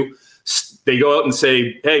 32. They go out and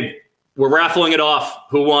say, hey, we're raffling it off.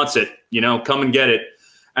 Who wants it? Come and get it.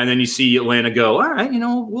 And then you see Atlanta go, all right,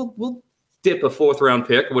 we'll dip a 4th round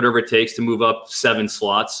pick, whatever it takes to move up 6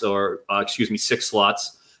 slots to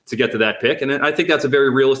get to that pick. And I think that's a very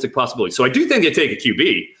realistic possibility. So I do think they take a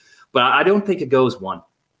QB, but I don't think it goes 1.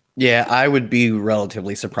 Yeah, I would be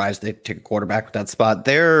relatively surprised they take a quarterback with that spot.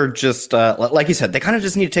 They're just, like you said, they kind of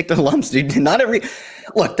just need to take their lumps, dude.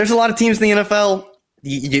 Look, there's a lot of teams in the NFL.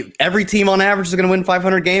 Every team on average is going to win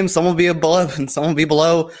 500 games. Some will be above and some will be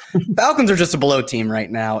below. Falcons are just a below team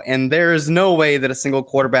right now. And there is no way that a single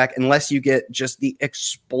quarterback, unless you get just the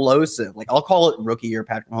explosive, like I'll call it rookie year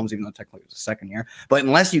Patrick Mahomes, even though technically it was a second year, but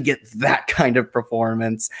unless you get that kind of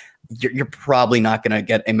performance, you're probably not going to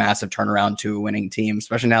get a massive turnaround to a winning team,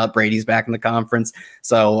 especially now that Brady's back in the conference.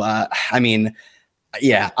 So, I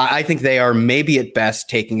think they are maybe at best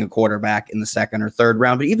taking a quarterback in the second or third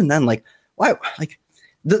round. But even then, why?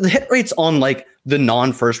 The hit rates on the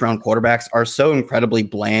non-first round quarterbacks are so incredibly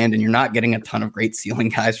bland, and you're not getting a ton of great ceiling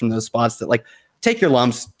guys from those spots that take your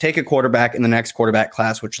lumps, take a quarterback in the next quarterback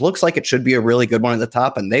class, which looks like it should be a really good one at the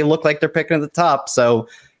top, and they look like they're picking at the top. So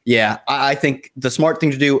yeah, I think the smart thing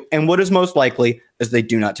to do, and what is most likely, is they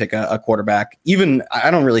do not take a quarterback. Even I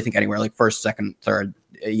don't really think anywhere first, second, third.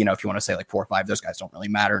 If you want to say 4 or 5, those guys don't really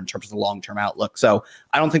matter in terms of the long-term outlook. So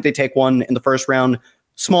I don't think they take one in the first round.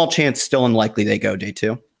 Small chance, still unlikely they go day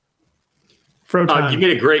 2. You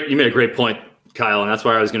made a great point, Kyle, and that's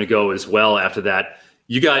where I was going to go as well. After that,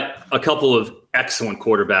 you got a couple of excellent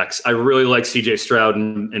quarterbacks. I really like C.J. Stroud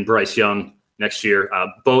and Bryce Young next year,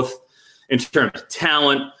 both in terms of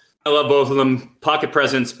talent. I love both of them. Pocket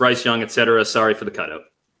presence, Bryce Young, etc. Sorry for the cutout.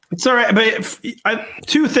 It's all right, but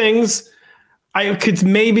 2 things. I could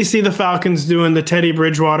maybe see the Falcons doing the Teddy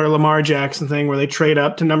Bridgewater, Lamar Jackson thing where they trade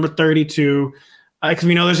up to number 32. Because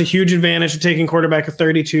we know there's a huge advantage of taking quarterback at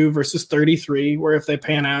 32 versus 33, where if they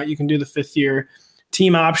pan out, you can do the 5th-year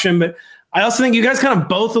team option. But I also think you guys kind of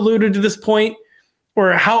both alluded to this point,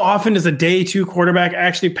 or how often does a day 2 quarterback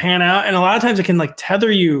actually pan out? And a lot of times it can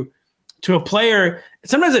tether you to a player.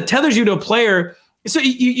 Sometimes it tethers you to a player. So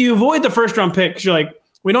you avoid the first-round pick because you're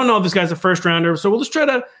we don't know if this guy's a first-rounder, so we'll just try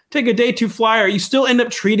to take a day 2 flyer. You still end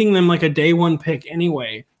up treating them like a day 1 pick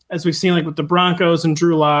anyway, as we've seen with the Broncos and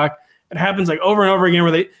Drew Lock. It happens over and over again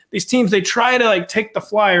where these teams, they try to take the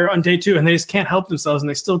flyer on day 2 and they just can't help themselves and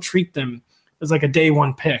they still treat them as a day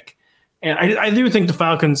 1 pick. And I do think the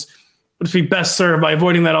Falcons would be best served by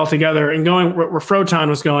avoiding that altogether and going where Froton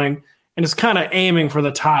was going and just kind of aiming for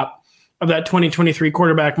the top of that 2023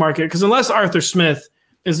 quarterback market. Because unless Arthur Smith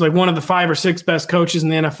is one of the 5 or 6 best coaches in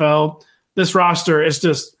the NFL, this roster is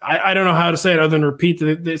just, I don't know how to say it other than repeat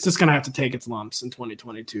that it's just going to have to take its lumps in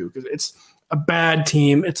 2022 because it's a bad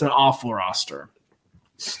team. It's an awful roster.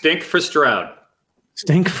 Stink for Stroud.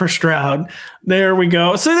 There we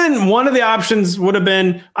go. So then one of the options would have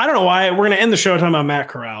been, I don't know why, we're going to end the show talking about Matt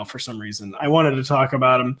Corral for some reason. I wanted to talk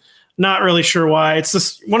about him. Not really sure why. It's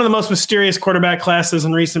just one of the most mysterious quarterback classes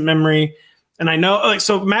in recent memory. And I know,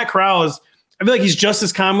 so Matt Corral is I feel like he's just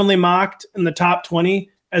as commonly mocked in the top 20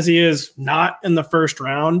 as he is not in the first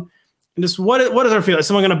round. And just what is our feel? Is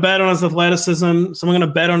someone going to bet on his athleticism? Someone going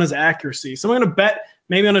to bet on his accuracy? Someone going to bet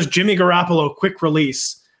maybe on his Jimmy Garoppolo quick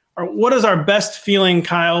release? Or what is our best feeling,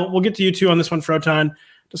 Kyle? We'll get to you two on this one, Froton.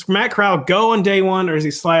 Does Matt Corral go on day one, or does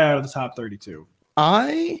he slide out of the top 32?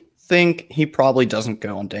 I think he probably doesn't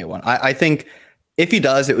go on day one. I think if he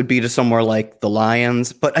does, it would be to somewhere like the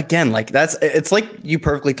Lions. But again, it's like you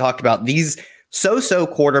perfectly talked about these so-so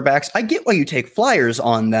quarterbacks. I get why you take flyers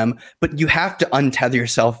on them, but you have to untether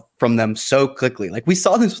yourself from them so quickly. Like we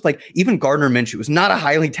saw this with even Gardner Minshew was not a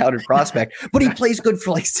highly touted prospect, but he plays good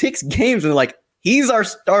for 6 games and he's our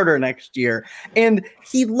starter next year. And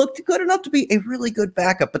he looked good enough to be a really good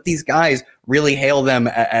backup, but these guys really hail them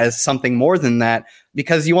as something more than that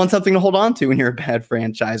because you want something to hold on to when you're a bad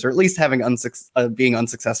franchise, or at least having being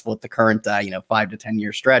unsuccessful at the current 5 to 10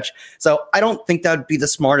 year stretch. So I don't think that would be the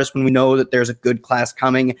smartest when we know that there's a good class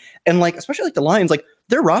coming. And especially the Lions,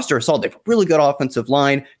 their roster is solid. They have a really good offensive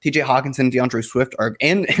line. TJ Hawkinson, DeAndre Swift,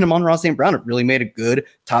 and Amon-Ra St. Brown have really made a good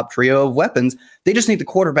top trio of weapons. They just need the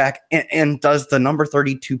quarterback. And does the number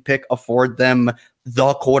 32 pick afford them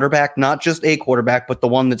the quarterback, not just a quarterback, but the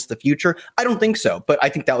one that's the future? I don't think so, but I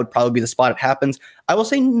think that would probably be the spot it happens. I will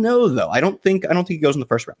say no, though. I don't think he goes in the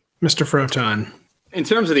first round. Mr. Froton. In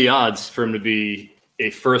terms of the odds for him to be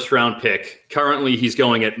a first round pick, currently he's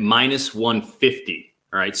going at minus 150.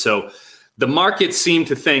 All right. So the markets seem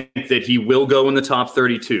to think that he will go in the top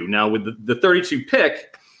 32. Now, with the 32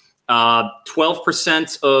 pick,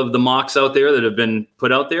 12% of the mocks out there that have been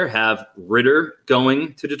put out there have Ritter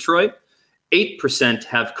going to Detroit. 8%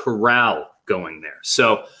 have Corral going there.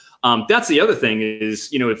 So that's the other thing is,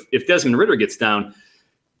 if Desmond Ritter gets down,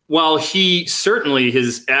 while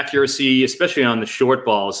his accuracy, especially on the short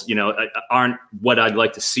balls, aren't what I'd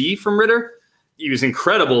like to see from Ritter. He was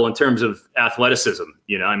incredible in terms of athleticism.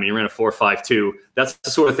 He ran a 4.52. That's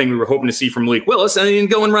the sort of thing we were hoping to see from Malik Willis, and he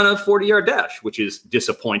didn't go and run a 40-yard dash, which is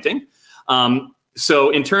disappointing. So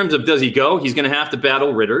in terms of does he go, he's going to have to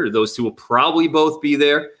battle Ritter. Those two will probably both be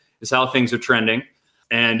there, is how things are trending.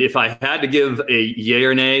 And if I had to give a yay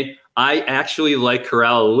or nay, I actually like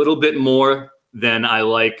Corral a little bit more than I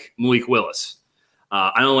like Malik Willis.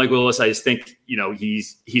 I don't like Willis. I just think,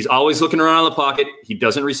 he's always looking around the pocket. He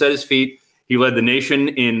doesn't reset his feet. He led the nation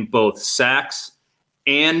in both sacks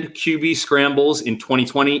and QB scrambles in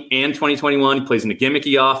 2020 and 2021. He plays in a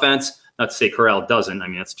gimmicky offense. Not to say Corral doesn't.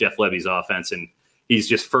 That's Jeff Levy's offense, and he's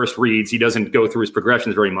just first reads. He doesn't go through his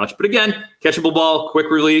progressions very much. But again, catchable ball,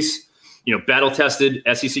 quick release, battle-tested,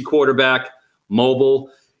 SEC quarterback, mobile.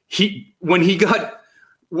 When he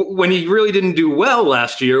really didn't do well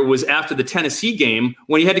last year was after the Tennessee game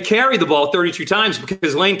when he had to carry the ball 32 times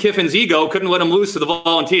because Lane Kiffin's ego couldn't let him loose to the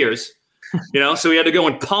Volunteers. So he had to go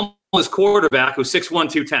and pummel his quarterback who's 6'1",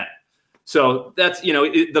 210. So that's,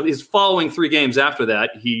 his following 3 games after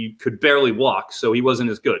that, he could barely walk. So he wasn't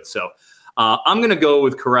as good. So I'm going to go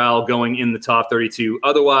with Corral going in the top 32.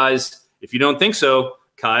 Otherwise, if you don't think so,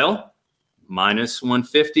 Kyle, minus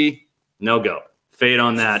 150, no go. Fade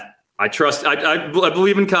on that. I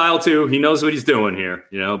believe in Kyle too. He knows what he's doing here,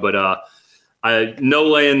 but no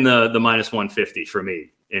laying the minus 150 for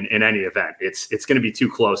me. In any event, it's going to be too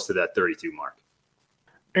close to that 32 mark.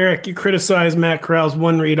 Eric, you criticize Matt Corral's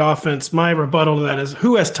one-read offense. My rebuttal to that is,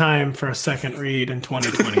 who has time for a second read in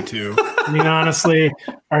 2022? Honestly,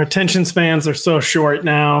 our attention spans are so short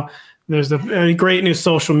now. There's a great new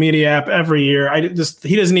social media app every year.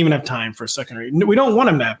 He doesn't even have time for a second read. We don't want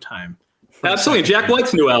him to have time. Absolutely. Jack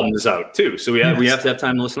White's new album is out too, so we have to have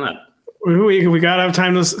time to listen to that. We got to have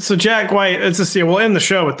time to listen. So Jack White, we'll end the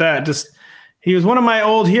show with that. He was one of my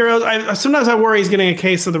old heroes. Sometimes I worry he's getting a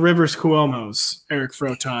case of the Rivers Cuomo's, Eric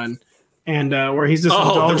Froton, and where he's just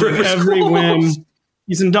indulging every whim.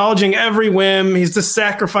 He's indulging every whim. He's just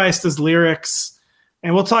sacrificed his lyrics.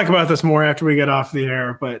 And we'll talk about this more after we get off the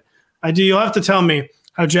air. But you'll have to tell me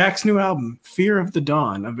how Jack's new album, Fear of the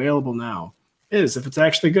Dawn, available now, is, if it's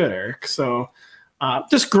actually good, Eric. So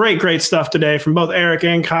just great stuff today from both Eric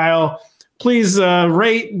and Kyle. Please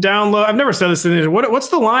rate, download. I've never said this in it. What's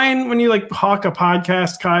the line when you hawk a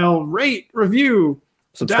podcast, Kyle? Rate, review,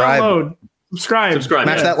 download, subscribe.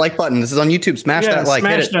 Smash that like button. This is on YouTube. Smash that like.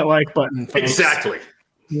 Smash that like button. Thanks. Exactly.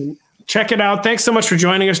 Check it out. Thanks so much for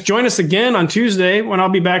joining us. Join us again on Tuesday when I'll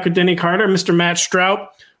be back with Denny Carter, Mr. Matt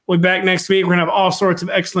Strout. We'll be back next week. We're going to have all sorts of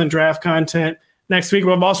excellent draft content. Next week,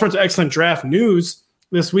 we'll have all sorts of excellent draft news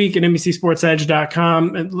this week at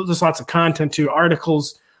NBCSportsEdge.com. And there's lots of content too,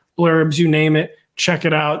 articles, blurbs, you name it. Check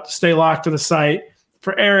it out. Stay locked to the site.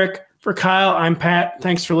 For Eric, for Kyle, I'm Pat.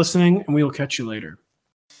 Thanks for listening, and we will catch you later.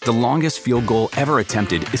 The longest field goal ever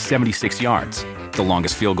attempted is 76 yards. The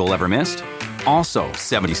longest field goal ever missed? Also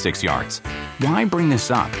 76 yards. Why bring this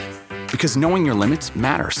up? Because knowing your limits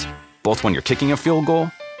matters, both when you're kicking a field goal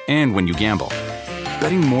and when you gamble.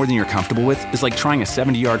 Betting more than you're comfortable with is like trying a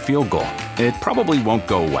 70-yard field goal. It probably won't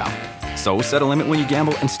go well. So set a limit when you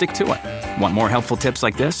gamble and stick to it. Want more helpful tips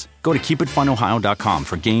like this? Go to keepitfunohio.com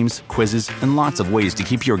for games, quizzes, and lots of ways to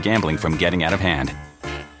keep your gambling from getting out of hand.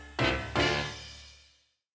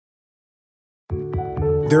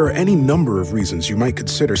 There are any number of reasons you might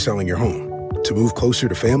consider selling your home. To move closer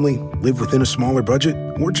to family, live within a smaller budget,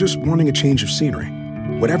 or just wanting a change of scenery.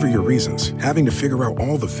 Whatever your reasons, having to figure out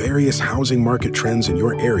all the various housing market trends in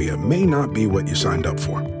your area may not be what you signed up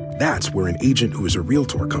for. That's where an agent who is a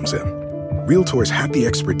realtor comes in. Realtors have the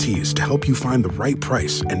expertise to help you find the right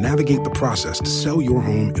price and navigate the process to sell your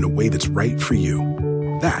home in a way that's right for you.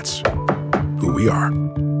 That's who we are.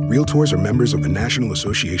 Realtors are members of the National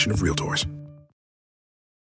Association of Realtors.